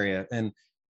general area. And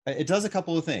it does a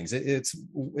couple of things. It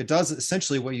does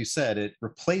essentially what you said. It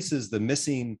replaces the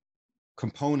missing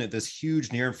component, this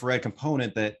huge near infrared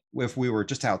component that if we were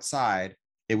just outside,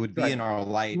 it would be in our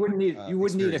light. You wouldn't need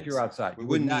it if you're outside. We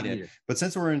wouldn't need it. But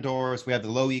since we're indoors, we have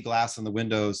the low E glass in the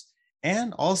windows,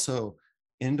 and also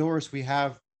indoors we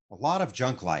have a lot of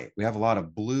junk light. We have a lot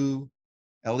of blue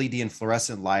LED and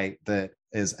fluorescent light that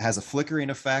has a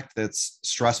flickering effect that's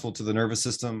stressful to the nervous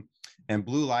system, and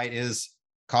blue light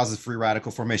causes free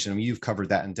radical formation. I mean, you've covered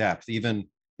that in depth. Even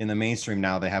in the mainstream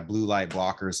now, they have blue light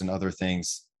blockers and other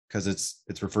things because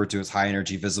it's referred to as high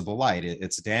energy visible light.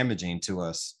 It's damaging to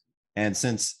us. And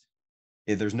since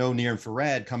there's no near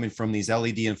infrared coming from these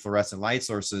LED and fluorescent light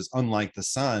sources, unlike the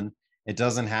sun, it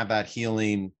doesn't have that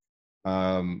healing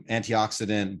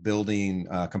antioxidant building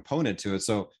component to it.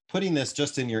 So putting this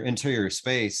just in your interior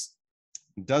space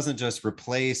doesn't just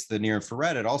replace the near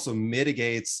infrared, it also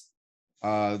mitigates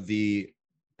the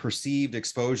perceived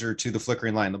exposure to the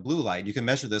flickering light and the blue light. You can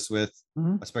measure this with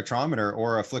a spectrometer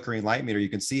or a flickering light meter. You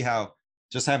can see how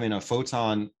just having a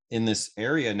photon in this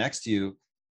area next to you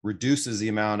reduces the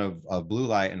amount of blue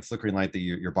light and flickering light that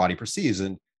your body perceives.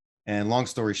 And long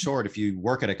story short, if you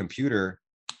work at a computer,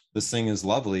 this thing is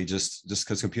lovely just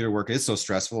because computer work is so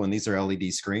stressful, and these are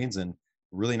LED screens, and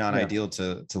really not ideal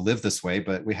to live this way,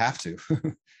 but we have to.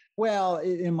 Well,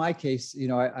 in my case,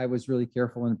 I was really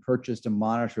careful and purchased a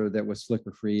monitor that was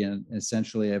flicker free, and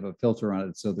essentially I have a filter on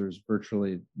it. So there's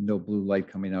virtually no blue light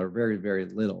coming out, or very, very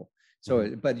little.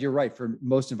 So, but you're right, for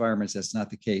most environments, that's not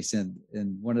the case. And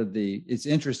it's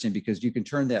interesting because you can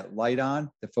turn that light on,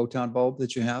 the photon bulb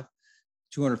that you have,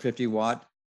 250 watt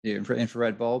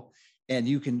infrared bulb, and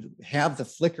you can have the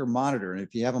flicker monitor. And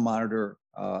if you have a monitor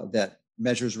that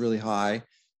measures really high,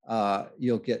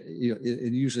 you'll get,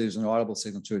 it usually there's an audible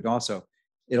signal to it also.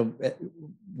 It'll,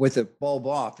 with the bulb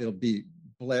off, it'll be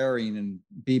blaring and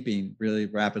beeping really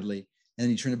rapidly. And then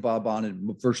you turn the bulb on and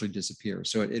it virtually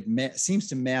disappears. So it seems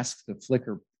to mask the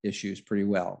flicker issues pretty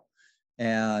well.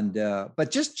 And,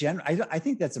 but just generally, I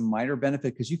think that's a minor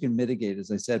benefit because you can mitigate,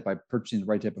 as I said, by purchasing the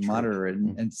right type of monitor.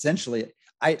 And essentially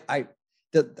I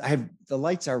have, the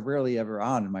lights are rarely ever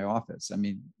on in my office. I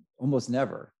mean, almost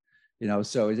never,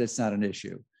 so it's not an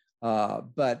issue.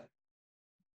 But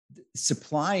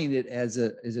supplying it as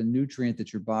a nutrient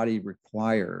that your body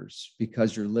requires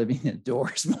because you're living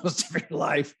indoors most of your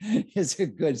life is a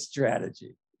good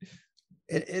strategy.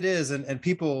 It is. And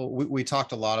people, we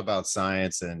talked a lot about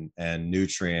science and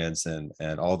nutrients and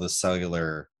all the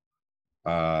cellular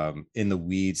in the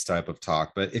weeds type of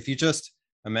talk. But if you just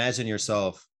imagine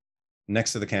yourself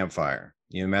next to the campfire,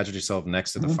 you imagine yourself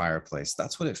next to the fireplace,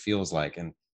 that's what it feels like.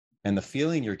 And the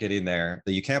feeling you're getting there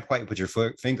that you can't quite put your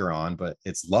finger on, but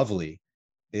it's lovely,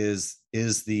 is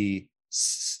the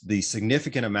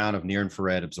significant amount of near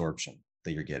infrared absorption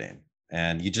that you're getting.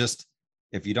 And you just,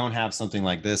 if you don't have something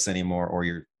like this anymore, or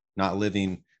you're not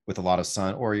living with a lot of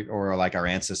sun, or like our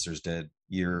ancestors did,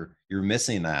 you're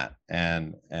missing that.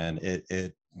 And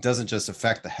it doesn't just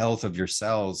affect the health of your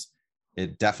cells.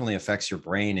 It definitely affects your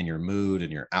brain and your mood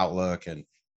and your outlook and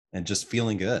just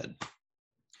feeling good.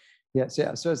 Yes,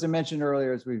 yeah. So as I mentioned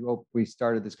earlier, as we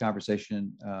started this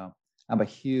conversation, I'm a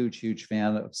huge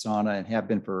fan of sauna and have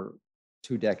been for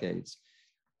 2 decades.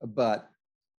 But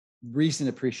recent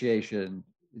appreciation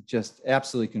just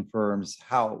absolutely confirms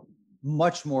how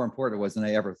much more important it was than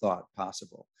I ever thought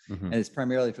possible. And it's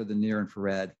primarily for the near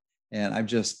infrared. And I've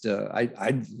just,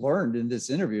 I learned in this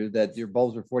interview that your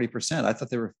bulbs were 40%. I thought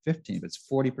they were 15, but it's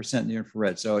 40% near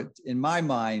infrared. So in my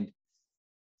mind,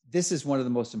 this is one of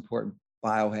the most important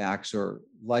biohacks or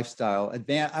lifestyle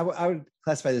advanced. I would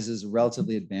classify this as a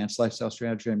relatively advanced lifestyle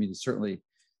strategy. I mean, it's certainly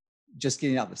just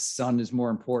getting out in the sun is more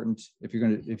important if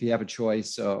you have a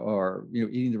choice, or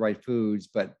eating the right foods.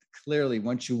 But clearly,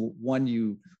 once you want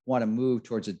to move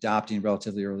towards adopting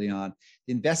relatively early on,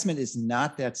 the investment is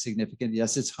not that significant.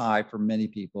 Yes, it's high for many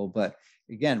people, but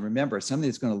again, remember, something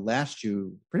that's going to last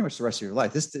you pretty much the rest of your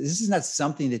life. This is not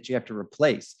something that you have to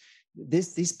replace.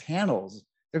 These panels,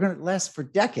 they're going to last for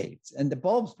decades, and the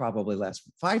bulbs probably last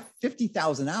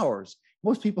 50,000 hours.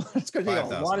 Most people, it's going to take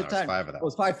a lot of time. It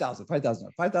was 5,000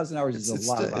 hours is a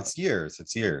lot of hours. It's years.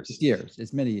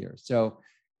 It's many years. So,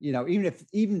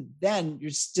 even then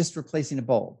you're just replacing a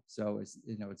bulb. So it's,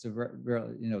 it's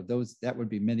that would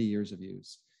be many years of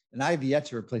use. And I have yet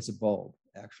to replace a bulb,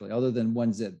 actually, other than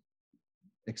ones that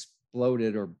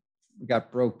exploded or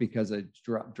got broke because I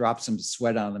dropped some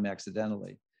sweat on them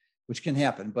accidentally, which can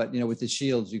happen. But, with the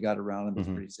shields you got around them, it's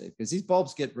pretty safe, because these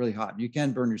bulbs get really hot. You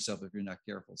can burn yourself if you're not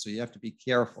careful. So you have to be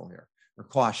careful here, or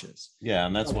cautious. Yeah.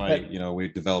 And that's why, we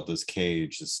developed this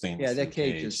cage, this stainless. Yeah, that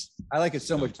cage is, I like it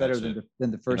so much better than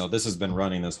the first. This has been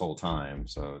running this whole time.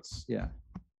 So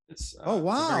it's, oh,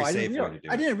 wow. I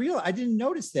didn't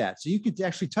notice that. So you could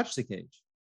actually touch the cage.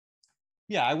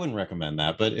 Yeah, I wouldn't recommend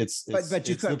that, but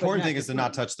the important thing is to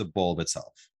not touch the bulb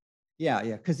itself. Yeah,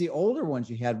 because the older ones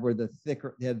you had were the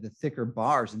thicker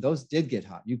bars, and those did get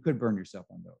hot. You could burn yourself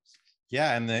on those.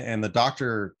 Yeah, and the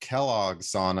Dr. Kellogg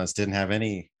saunas didn't have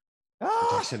any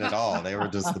protection at all. They were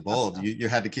just the bulb. You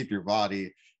had to keep your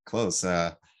body close.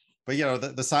 But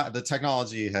the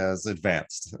technology has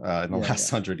advanced in the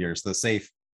last 100 years. The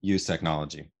safe use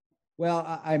technology.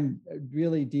 Well, I'm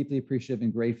really deeply appreciative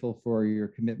and grateful for your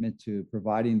commitment to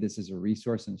providing this as a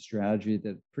resource and a strategy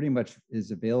that pretty much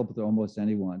is available to almost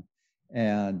anyone.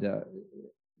 And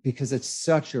because it's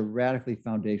such a radically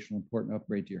foundational, important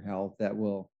upgrade to your health that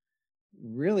will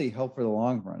really help for the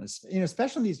long run,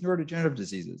 especially in these neurodegenerative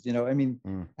diseases.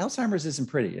 Alzheimer's isn't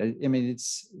pretty. I mean,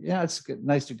 it's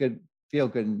nice to feel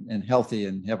good and healthy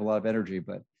and have a lot of energy,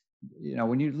 but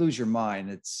when you lose your mind,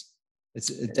 it's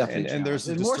definitely, and there's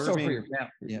more so for your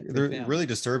family. There are really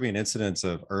disturbing incidents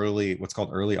of what's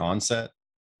called early onset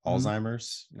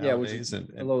Alzheimer's nowadays, which is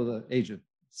below the age of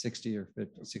 60 or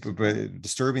 50, 60. But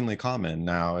disturbingly common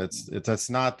now. That's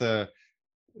not the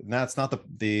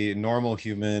normal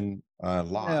human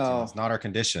lot. No. It's not our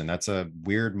condition. That's a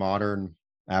weird modern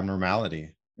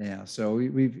abnormality. Yeah. So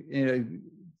we've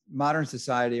modern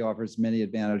society offers many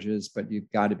advantages, but you've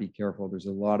got to be careful. There's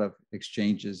a lot of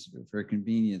exchanges for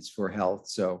convenience for health.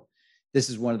 So this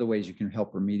is one of the ways you can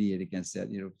help remediate against that,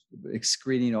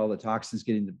 excreting all the toxins,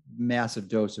 getting the massive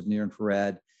dose of near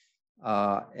infrared,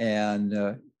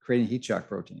 and creating heat shock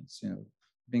proteins,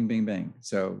 bing, bing, bing.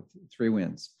 So 3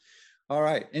 wins. All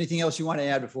right. Anything else you want to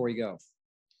add before we go?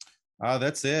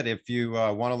 That's it. If you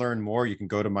want to learn more, you can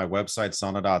go to my website,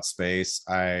 sauna.space.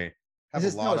 I have a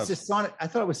lot it's of just Sauna. I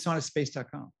thought it was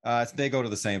saunaspace.com. they go to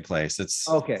the same place. It's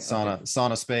Okay.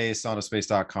 Sauna Space,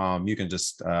 saunaspace.com. You can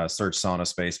just search Sauna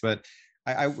Space. But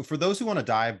for those who want to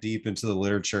dive deep into the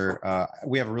literature,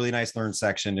 we have a really nice learn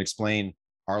section to explain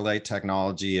our light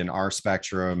technology and our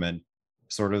spectrum and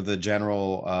sort of the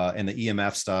general and the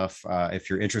EMF stuff, if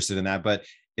you're interested in that. But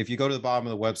if you go to the bottom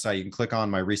of the website, you can click on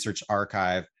my research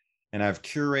archive, and I've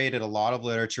curated a lot of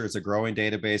literature. It's a growing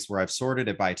database where I've sorted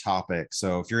it by topic.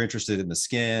 So if you're interested in the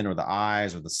skin or the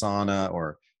eyes or the sauna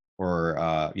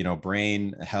or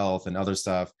brain health and other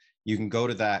stuff, you can go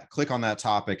to that, click on that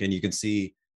topic, and you can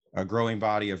see a growing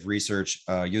body of research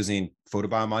using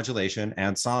photobiomodulation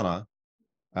and sauna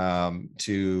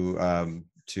to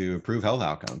improve health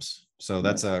outcomes. So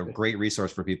that's a great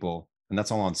resource for people, and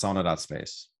that's all on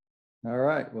sauna.space. All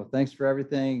right. Well, thanks for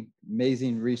everything.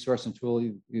 Amazing resource and tool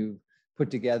you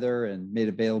put together and made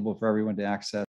available for everyone to access.